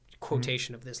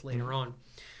quotation of this later on.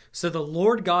 So the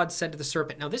Lord God said to the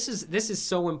serpent. Now this is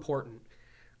so important.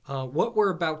 What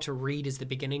we're about to read is the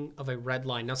beginning of a red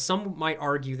line. Now, some might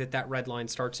argue that red line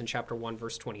starts in chapter 1,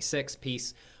 verse 26.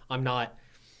 Peace. I'm not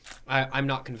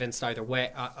convinced either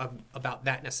way about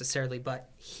that necessarily, but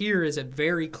here is a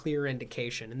very clear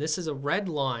indication. And this is a red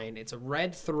line. It's a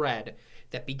red thread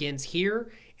that begins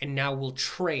here and now will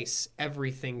trace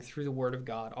everything through the Word of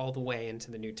God all the way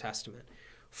into the New Testament.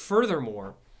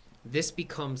 Furthermore, this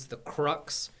becomes the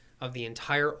crux of the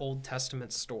entire Old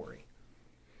Testament story.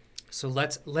 So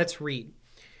let's read.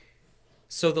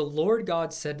 So the Lord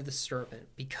God said to the serpent,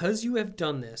 "Because you have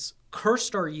done this,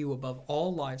 cursed are you above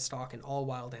all livestock and all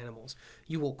wild animals.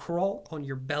 You will crawl on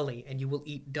your belly and you will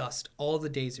eat dust all the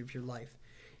days of your life.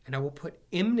 And I will put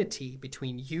enmity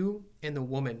between you and the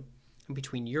woman, and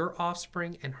between your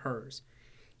offspring and hers.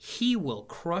 He will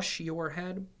crush your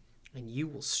head and you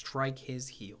will strike his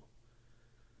heel."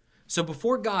 So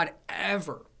before God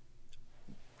ever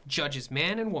judges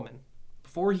man and woman,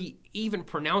 before he even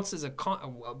pronounces a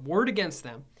word against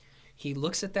them, he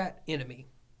looks at that enemy,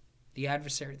 the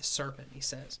adversary, the serpent, and he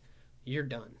says, "You're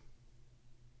done."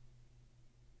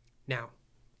 Now,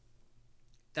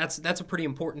 that's a pretty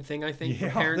important thing, I think, for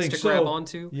parents to grab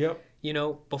onto. Yep. You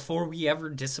know, before we ever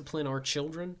discipline our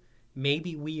children,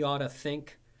 maybe we ought to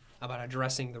think about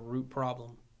addressing the root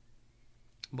problem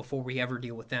before we ever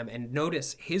deal with them. And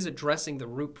notice, his addressing the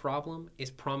root problem is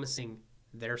promising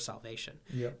their salvation.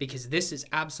 Yep. Because this is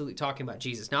absolutely talking about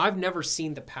Jesus. Now, I've never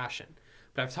seen The Passion,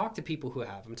 but I've talked to people who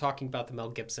have. I'm talking about the Mel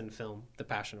Gibson film, The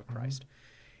Passion of Christ.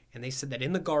 And they said that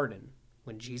in the garden,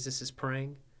 when Jesus is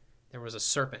praying, there was a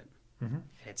serpent, and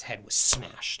its head was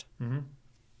smashed.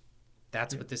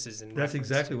 That's what this is in reference That's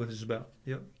exactly to. what this is about.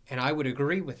 Yep. And I would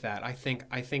agree with that. I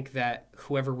think that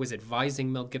whoever was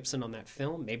advising Mel Gibson on that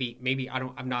film, maybe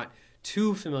I'm not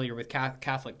too familiar with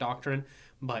Catholic doctrine,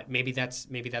 but maybe that's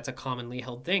a commonly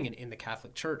held thing in the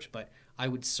Catholic Church. But I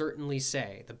would certainly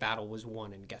say the battle was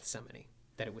won in Gethsemane,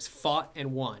 that it was fought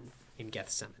and won in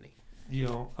Gethsemane. You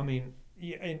know, I mean,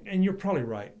 yeah, and you're probably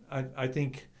right. I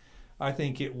think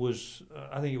it was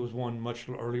won much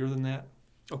earlier than that.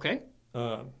 Okay.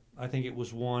 I think it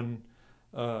was won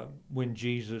when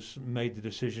Jesus made the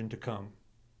decision to come,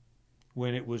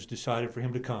 when it was decided for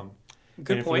him to come.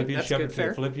 Good point. That's good.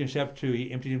 Fair. Philippians chapter 2,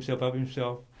 he emptied himself of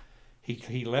himself.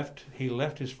 He left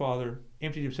his Father,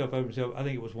 emptied himself of himself. I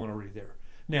think it was one already there.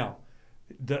 Now,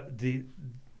 the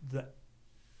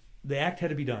act had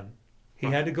to be done. He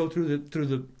had to go through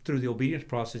the obedience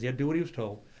process. He had to do what he was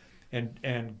told,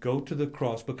 and go to the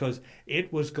cross, because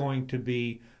it was going to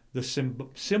be the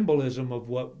symbolism of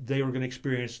what they were going to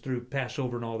experience through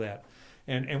Passover and all that.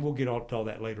 And we'll get to all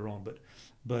that later on.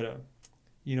 But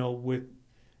you know, with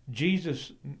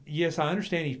Jesus, yes, I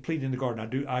understand he's pleading in the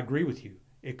garden. I agree with you.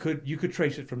 You could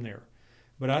trace it from there.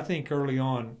 But I think early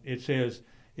on it says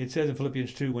in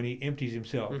Philippians 2, when he empties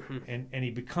himself and he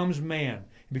becomes man,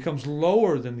 he becomes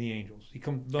lower than the angels. He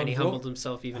humbled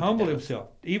himself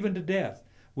even to death.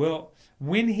 Well,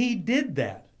 when he did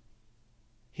that,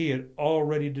 he had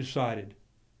already decided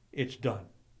it's done.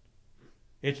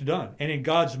 It's done. And in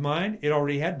God's mind, it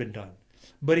already had been done.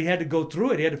 But he had to go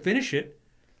through it. He had to finish it.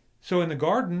 So in the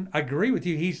garden, I agree with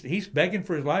you. He's begging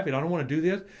for his life, and I don't want to do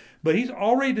this. But he's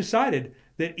already decided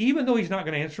that even though he's not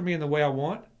going to answer me in the way I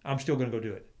want, I'm still going to go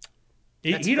do it.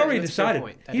 He'd already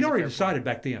decided. He'd already decided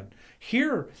back then.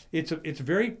 Here, it's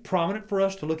very prominent for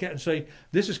us to look at and say,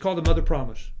 this is called the mother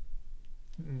promise.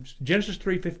 Genesis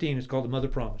 3:15 is called the mother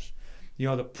promise. You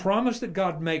know, the promise that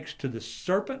God makes to the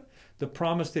serpent, the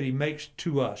promise that he makes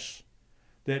to us,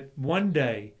 that one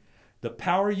day the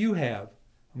power you have,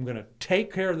 I'm going to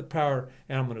take care of the power,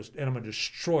 and I'm going to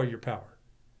destroy your power.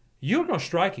 You're going to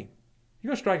strike him. You're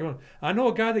going to strike him. I know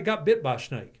a guy that got bit by a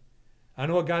snake. I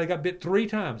know a guy that got bit 3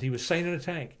 times. He was sailing in a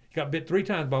tank. He got bit 3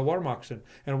 times by a water moccasin.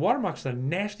 And a water moccasin is a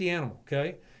nasty animal,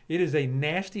 okay? It is a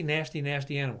nasty, nasty,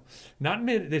 nasty animal. Not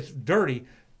admit that it's dirty.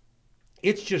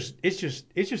 It's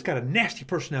just got a nasty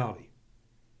personality.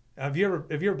 Have you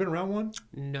ever been around one?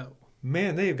 No.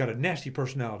 Man, they have got a nasty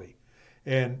personality.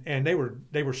 And they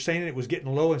were saying it was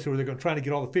getting low, and so they're trying to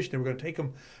get all the fish. And they were going to take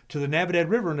them to the Navidad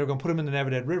River, and they're going to put them in the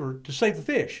Navidad River to save the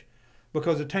fish,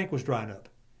 because the tank was drying up.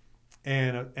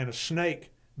 And a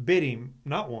snake bit him,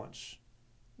 not once,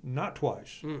 not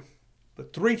twice,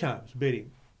 but 3 times bit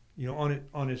him,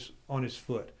 on his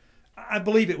foot. I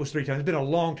believe it was 3 times. It's been a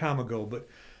long time ago,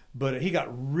 but he got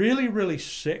really, really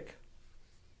sick.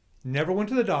 Never went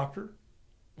to the doctor,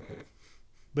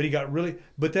 but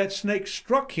but that snake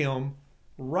struck him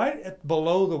right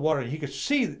below the water. He could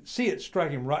see it strike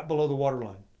him right below the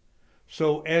waterline.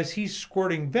 So as he's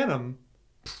squirting venom,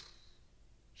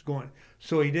 it's going.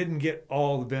 So he didn't get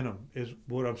all the venom, is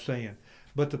what I'm saying.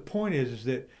 But the point is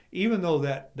that even though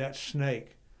that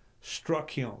snake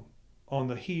struck him on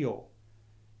the heel,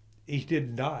 he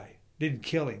didn't die, didn't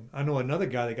kill him. I know another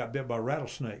guy that got bit by a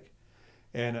rattlesnake,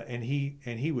 and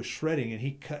he was shredding,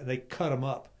 and they cut him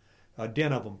up, a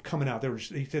den of them coming out.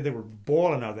 He said they were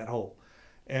boiling out of that hole,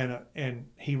 and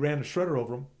he ran the shredder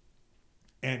over them,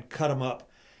 and cut him up,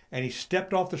 and he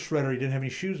stepped off the shredder. He didn't have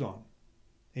any shoes on.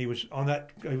 He was on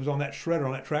that shredder,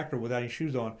 on that tractor, without any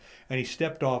shoes on, and he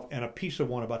stepped off, and a piece of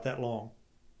one about that long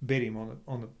bit him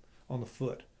on the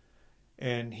foot,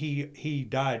 and he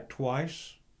died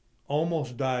twice,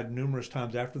 almost died numerous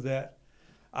times after that.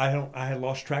 I had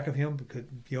lost track of him because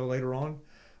later on,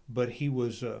 but he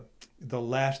was the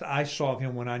last I saw of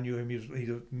him when I knew him. He's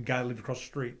a guy who lived across the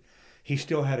street. He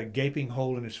still had a gaping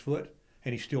hole in his foot,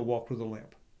 and he still walked with a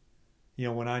limp.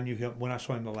 When I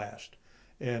saw him the last,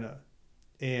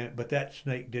 but that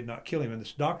snake did not kill him. And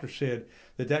this doctor said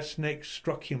that snake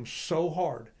struck him so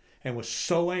hard and was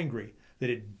so angry that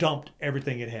it dumped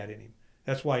everything it had in him.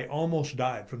 That's why he almost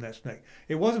died from that snake.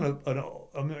 It wasn't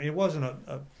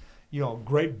a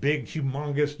great big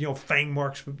humongous fang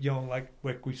marks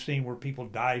like we've seen where people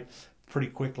die pretty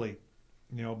quickly,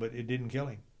 but it didn't kill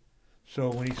him.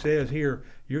 So when he says here,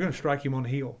 you're going to strike him on the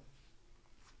heel,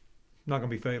 it's not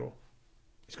going to be fatal.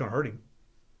 It's going to hurt him.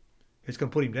 It's going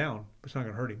to put him down, but it's not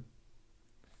going to hurt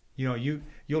him.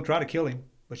 You'll try to kill him,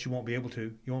 but you won't be able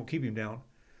to. You won't keep him down.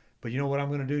 But you know what I'm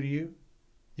going to do to you?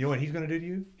 You know what he's going to do to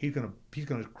you? He's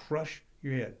going to crush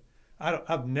your head.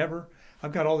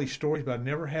 I've got all these stories, but I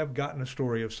never have gotten a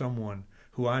story of someone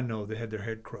who I know that had their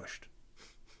head crushed.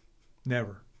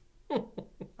 Never.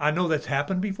 I know that's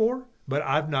happened before, but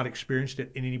I've not experienced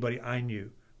it in anybody I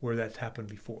knew where that's happened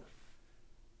before.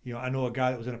 I know a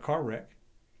guy that was in a car wreck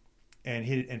and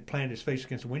hit it and planted his face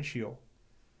against the windshield,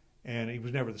 and he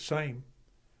was never the same.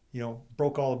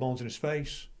 Broke all the bones in his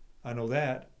face. I know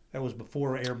that. That was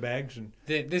before airbags, and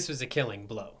this was a killing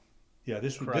blow. Yeah,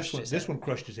 this one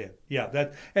crushed his head. Yeah,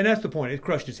 that's the point. It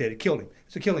crushed his head. It killed him.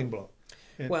 It's a killing blow.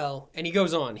 And he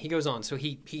goes on. So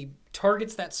he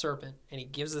targets that serpent and he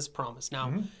gives this promise.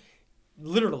 Now,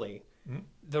 literally,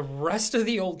 the rest of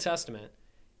the Old Testament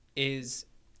is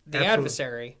the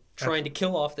adversary trying to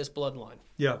kill off this bloodline.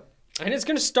 Yeah. And it's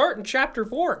going to start in chapter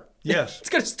 4. Yes. It's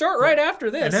going to start right after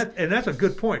this. And that's a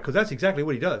good point, because that's exactly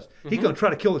what he does. He's going to try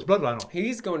to kill this bloodline off.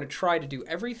 He's going to try to do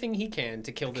everything he can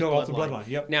to kill off the bloodline.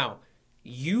 Yep. Now,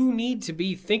 you need to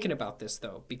be thinking about this,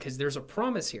 though, because there's a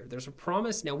promise here. There's a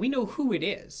promise. Now, we know who it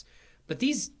is, but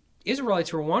these Israelites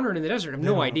who are wandering in the desert have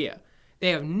no idea. They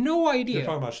have no idea They're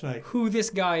talking about snake. Who this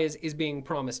guy is being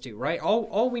promised to, right?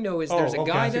 All we know is there's a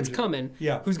guy that's coming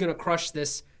who's going to crush the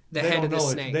head of the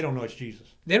snake. They don't know it's Jesus.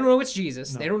 They don't know it's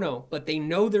Jesus. No. They don't know. But they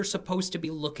know they're supposed to be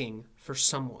looking for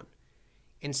someone.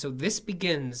 And so this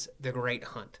begins the great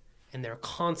hunt. And they're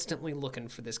constantly looking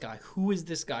for this guy. Who is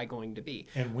this guy going to be?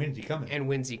 And when's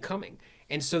he coming?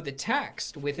 And so the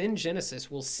text within Genesis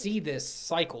will see this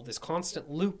cycle, this constant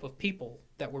loop of people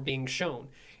that were being shown.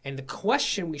 And the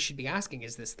question we should be asking,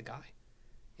 is this the guy?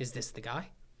 Is this the guy?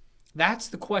 That's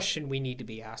the question we need to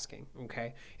be asking,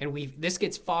 okay? And this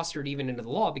gets fostered even into the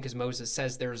law, because Moses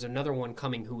says there's another one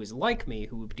coming who is like me,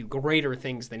 who would do greater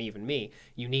things than even me.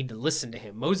 You need to listen to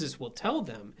him. Moses will tell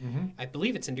them, I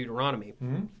believe it's in Deuteronomy,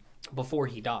 before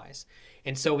he dies.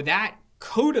 And so that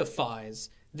codifies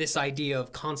this idea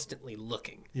of constantly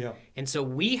looking. Yeah. And so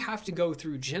we have to go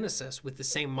through Genesis with the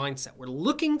same mindset. We're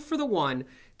looking for the one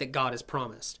that God has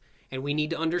promised. And we need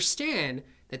to understand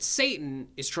that Satan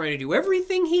is trying to do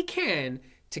everything he can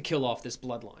to kill off this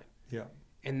bloodline. Yeah.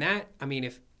 And that,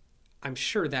 I'm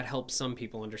sure that helps some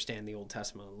people understand the Old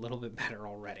Testament a little bit better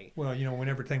already. Well, when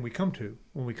everything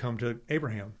when we come to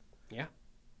Abraham. Yeah.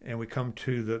 And we come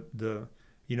to the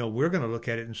we're going to look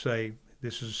at it and say,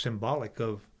 this is symbolic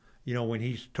of, when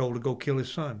he's told to go kill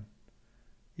his son.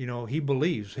 He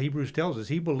believes, Hebrews tells us,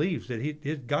 he believes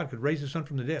that God could raise his son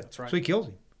from the dead. That's right. So he kills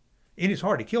him. In his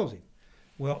heart, he kills him.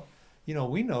 Well,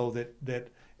 we know that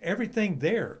everything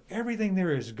there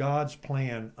is God's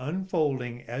plan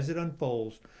unfolding as it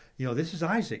unfolds. This is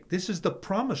Isaac. This is the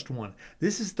promised one.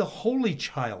 This is the holy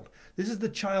child. This is the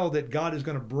child that God is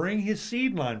going to bring his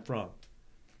seed line from.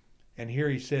 And here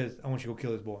he says, I want you to go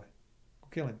kill this boy. Go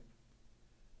kill him.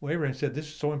 Well, Abraham said, this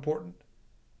is so important.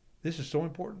 this is so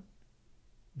important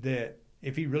that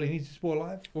if he really needs this boy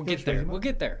alive, We'll get there. We'll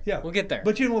get there. Yeah, we'll get there.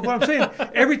 But you know what I'm saying?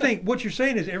 Everything. What you're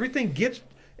saying is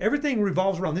everything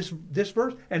revolves around this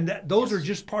verse, and those are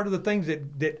just part of the things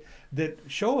that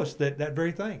show us that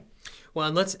very thing.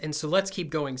 Well, so let's keep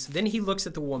going. So then he looks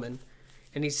at the woman,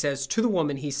 and he says, to the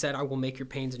woman, he said, I will make your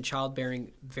pains in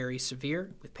childbearing very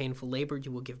severe. With painful labor, you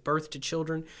will give birth to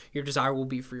children. Your desire will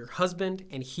be for your husband,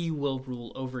 and he will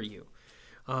rule over you.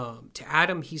 To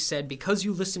Adam, he said, because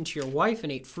you listened to your wife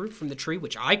and ate fruit from the tree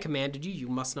which I commanded you, you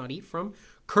must not eat from.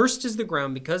 Cursed is the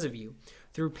ground because of you.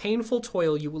 Through painful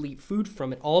toil, you will eat food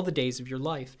from it all the days of your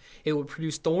life. It will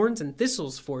produce thorns and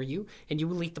thistles for you, and you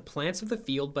will eat the plants of the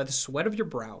field by the sweat of your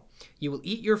brow. You will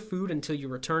eat your food until you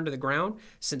return to the ground,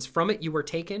 since from it you were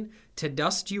taken. To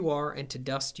dust you are, and to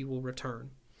dust you will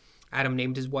return. Adam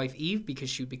named his wife Eve because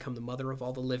she would become the mother of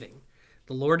all the living.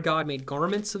 The Lord God made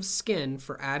garments of skin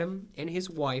for Adam and his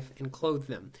wife and clothed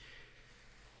them.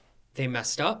 They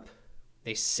messed up,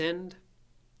 they sinned,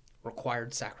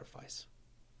 required sacrifice.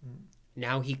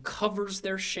 Now he covers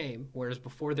their shame, whereas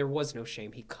before there was no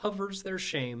shame. He covers their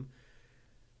shame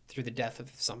through the death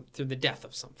of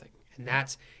something. And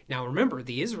that's, now remember,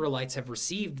 the Israelites have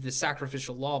received the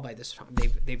sacrificial law by this time.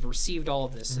 They've received all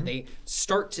of this. So they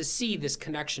start to see this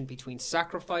connection between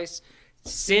sacrifice,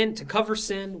 sin. To cover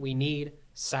sin, we need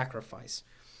sacrifice.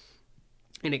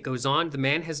 And it goes on, the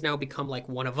man has now become like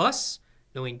one of us,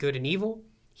 knowing good and evil.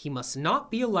 He must not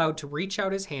be allowed to reach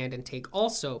out his hand and take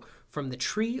also from the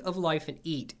tree of life and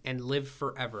eat and live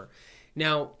forever.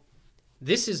 Now,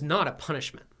 this is not a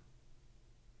punishment.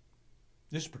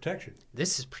 This is protection.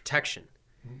 This is protection.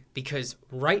 Because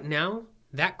right now,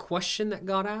 that question that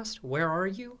God asked, where are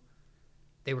you?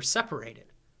 They were separated.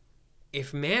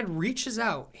 If man reaches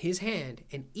out his hand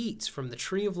and eats from the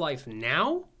tree of life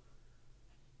now,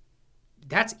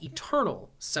 that's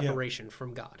eternal separation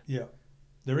from God. Yeah.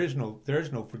 There is no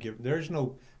forgiveness. There is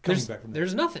no coming back from that.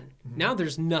 There's nothing. Now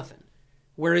there's nothing.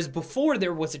 Whereas before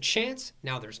there was a chance,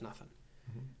 now there's nothing.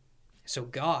 So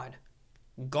God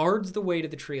guards the way to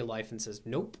the tree of life and says,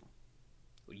 nope,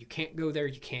 you can't go there,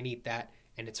 you can't eat that,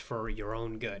 and it's for your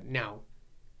own good. Now,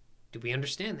 do we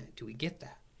understand that? Do we get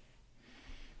that?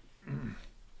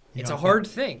 It's a hard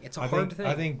thing. It's a hard thing.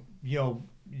 I think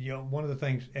one of the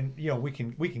things, and we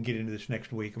can get into this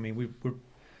next week. I mean,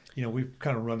 we've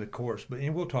kind of run the course, but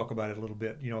we'll talk about it a little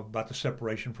bit. About the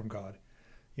separation from God.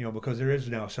 Because there is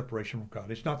now a separation from God.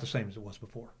 It's not the same as it was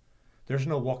before. There's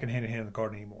no walking hand in hand in the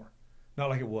garden anymore. Not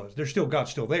like it was.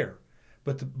 God's still there,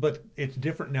 but it's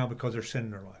different now because there's sin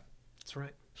in their life. That's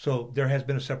right. So there has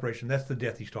been a separation. That's the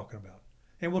death he's talking about,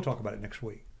 and we'll talk about it next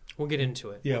week. We'll get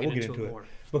into it. Yeah, we'll get into it more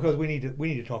because we need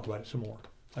to talk about it some more.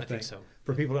 I think so,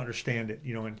 for people to understand it.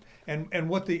 And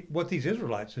what these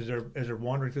Israelites, as they're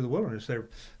wandering through the wilderness,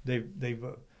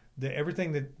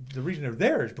 everything the reason they're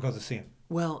there is because of sin.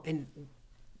 Well, and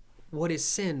what is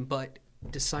sin but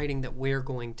deciding that we're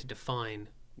going to define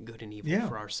good and evil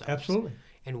for ourselves? Absolutely.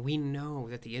 And we know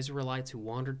that the Israelites who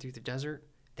wandered through the desert,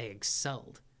 they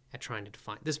excelled at trying to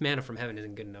define. This manna from heaven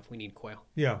isn't good enough. We need quail.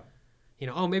 Yeah.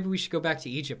 Maybe we should go back to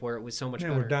Egypt where it was so much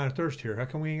better. We're dying of thirst here. How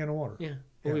come we ain't got no water? Yeah.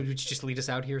 Well, would you just lead us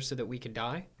out here so that we could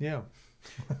die? Yeah.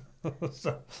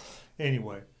 So,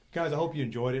 anyway, guys, I hope you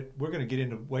enjoyed it. We're going to get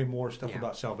into way more stuff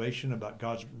about salvation, about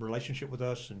God's relationship with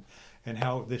us, and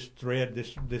how this thread,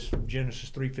 this Genesis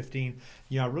 3:15.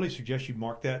 I really suggest you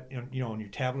mark that on your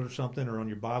tablet or something, or on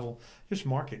your Bible. Just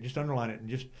mark it, just underline it, and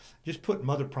just put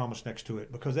Mother Promise next to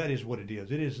it, because that is what it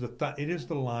is. It is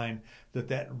the line,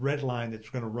 that red line that's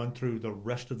going to run through the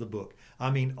rest of the book. I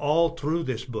mean, all through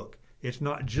this book. It's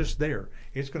not just there.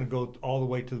 It's going to go all the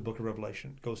way to the book of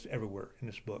Revelation. It goes everywhere in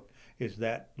this book. Is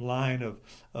that line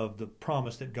of the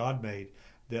promise that God made,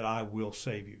 that I will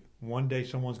save you. One day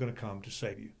someone's going to come to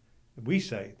save you. We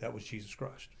say that was Jesus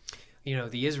Christ.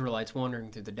 The Israelites wandering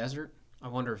through the desert, I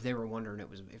wonder if they were wondering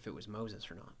if it was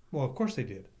Moses or not. Well, of course they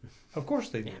did. Of course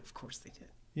they did. Yeah, of course they did.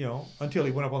 Until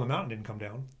he went up on the mountain and didn't come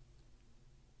down.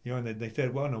 And they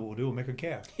said, well, no, what we'll do, we'll make a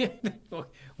calf.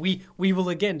 we will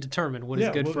again determine what is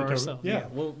good for ourselves. Yeah,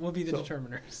 we'll be the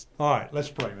determiners. All right, let's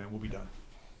pray, man. We'll be done.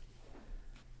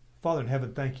 Father in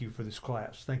heaven, thank you for this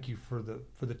class. Thank you for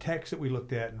the text that we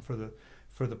looked at, and for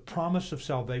the promise of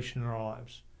salvation in our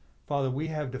lives. Father, we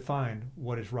have defined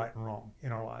what is right and wrong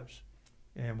in our lives,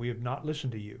 and we have not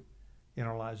listened to you in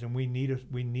our lives, and we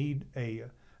need a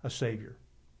Savior,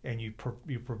 and you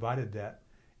provided that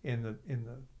in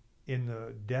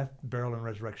the death, burial, and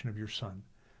resurrection of your Son.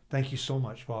 Thank you so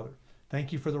much, Father.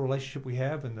 Thank you for the relationship we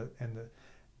have and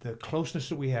the closeness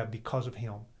that we have because of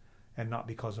him and not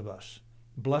because of us.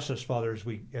 Bless us, Father, as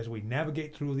we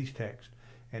navigate through these texts,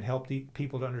 and help the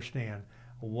people to understand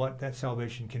what that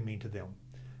salvation can mean to them.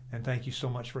 And thank you so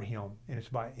much for him. And it's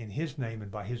in his name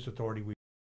and by his authority we